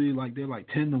long. Usually, like they're like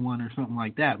 10-1 or something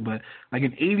like that. But like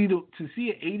an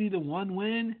 80-1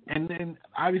 win, and then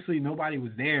obviously nobody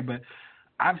was there. But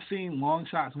I've seen long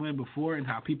shots win before, and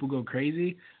how people go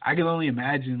crazy. I can only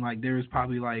imagine like there was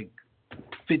probably like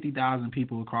 50,000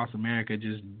 people across America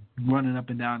just running up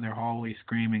and down their hallway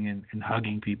screaming and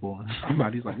hugging people. And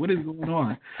somebody's like, what is going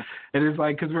on? And it's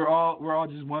like, because we're all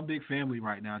just one big family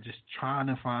right now, just trying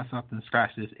to find something to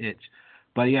scratch this itch.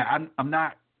 But yeah, I'm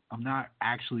not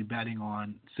actually betting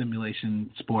on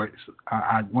simulation sports.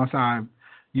 Once I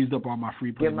used up all my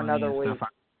free play money and stuff, I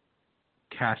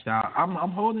cashed out.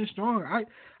 I'm holding strong.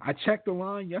 I checked the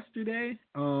line yesterday,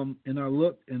 and I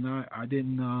looked, and I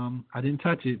didn't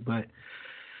touch it, but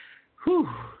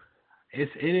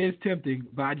it is tempting.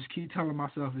 But I just keep telling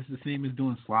myself it's the same as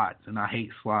doing slots, and I hate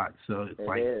slots. So it's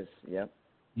like, is, yep.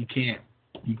 You can't.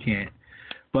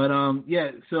 But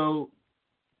yeah. So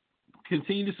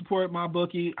continue to support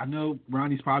MyBookie. I know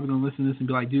Ronnie's probably gonna listen to this and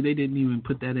be like, dude, they didn't even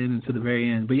put that in until the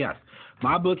very end. But yes,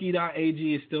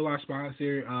 MyBookie.ag is still our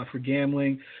sponsor for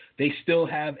gambling. They still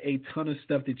have a ton of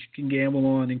stuff that you can gamble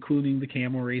on, including the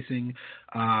camel racing,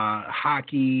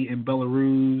 hockey in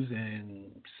Belarus, and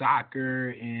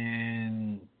soccer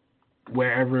and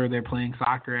wherever they're playing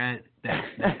soccer at that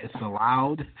it's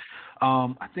allowed.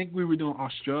 I think we were doing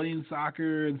Australian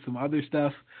soccer and some other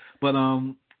stuff, but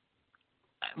I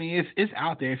mean, it's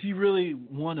out there. If you really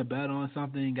want to bet on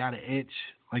something, got an itch,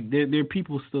 like there are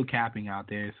people still capping out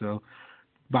there. So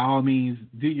by all means,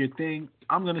 do your thing.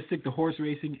 I'm going to stick to horse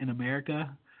racing in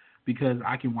America because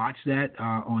I can watch that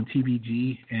on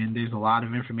TVG, and there's a lot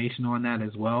of information on that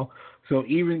as well. So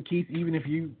even, Keith, even if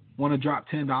you want to drop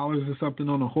 $10 or something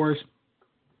on a horse,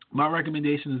 my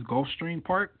recommendation is Gulfstream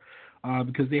Park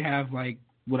because they have like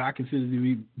what I consider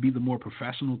to be the more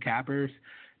professional cappers,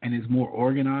 and it's more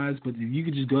organized. But you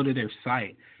could just go to their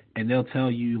site, and they'll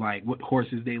tell you like what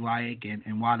horses they like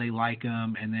and why they like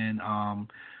them, and then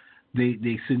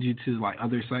they send you to like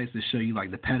other sites that show you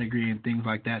like the pedigree and things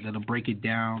like that that'll break it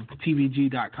down.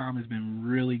 TVG.com has been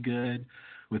really good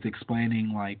with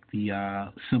explaining like the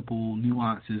simple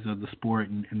nuances of the sport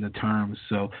and the terms.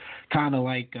 So kind of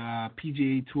like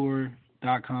PGA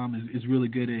Tour.com is really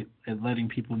good at letting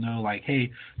people know like,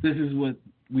 hey, this is what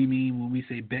we mean when we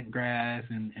say bent grass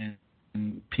and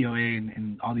POA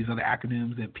and all these other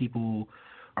acronyms that people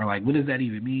are like, what does that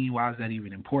even mean? Why is that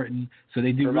even important? So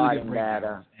they do really good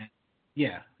breakdowns.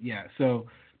 Yeah. So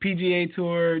PGA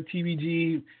Tour,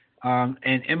 TVG, and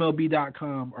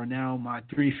MLB.com are now my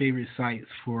three favorite sites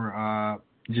for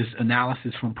just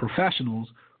analysis from professionals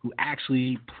who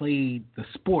actually played the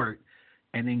sport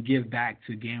and then give back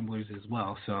to gamblers as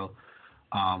well. So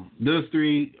those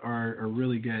three are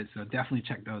really good. So definitely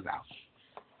check those out.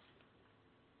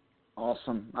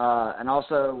 Awesome. And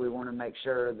also, we want to make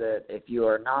sure that if you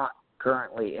are not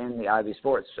currently in the Ivy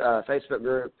Sports Facebook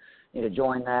group, you need to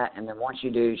join that. And then once you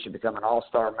do, you should become an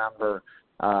all-star member.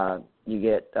 You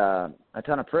get a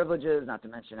ton of privileges, not to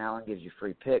mention Alan gives you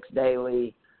free picks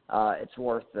daily. It's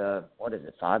worth, $5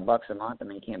 a month? I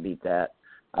mean, you can't beat that.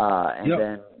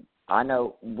 Then I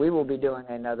know we will be doing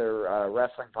another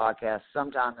wrestling podcast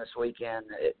sometime this weekend.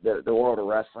 The world of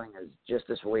wrestling is just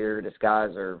as weird as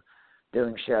guys are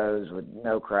doing shows with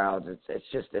no crowds.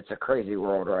 It's a crazy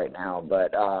world right now.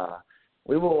 But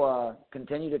we will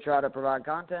continue to try to provide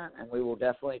content, and we will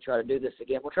definitely try to do this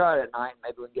again. We'll try it at night.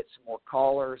 Maybe we can get some more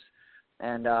callers.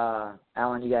 And,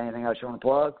 Alan, you got anything else you want to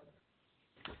plug?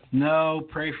 No,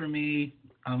 pray for me.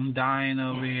 I'm dying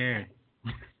over here.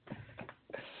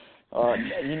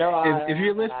 If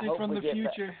you're listening from the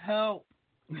future, help.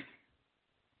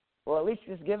 Well, at least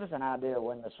just give us an idea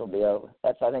when this will be over.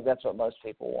 I think that's what most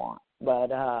people want.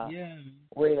 But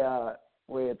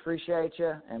we appreciate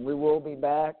you, and we will be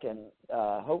back, and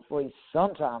hopefully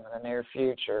sometime in the near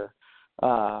future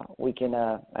we can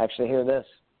actually hear this.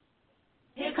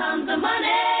 Here comes the money.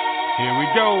 Here we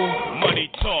go. Money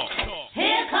talk.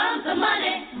 Here comes the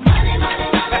money.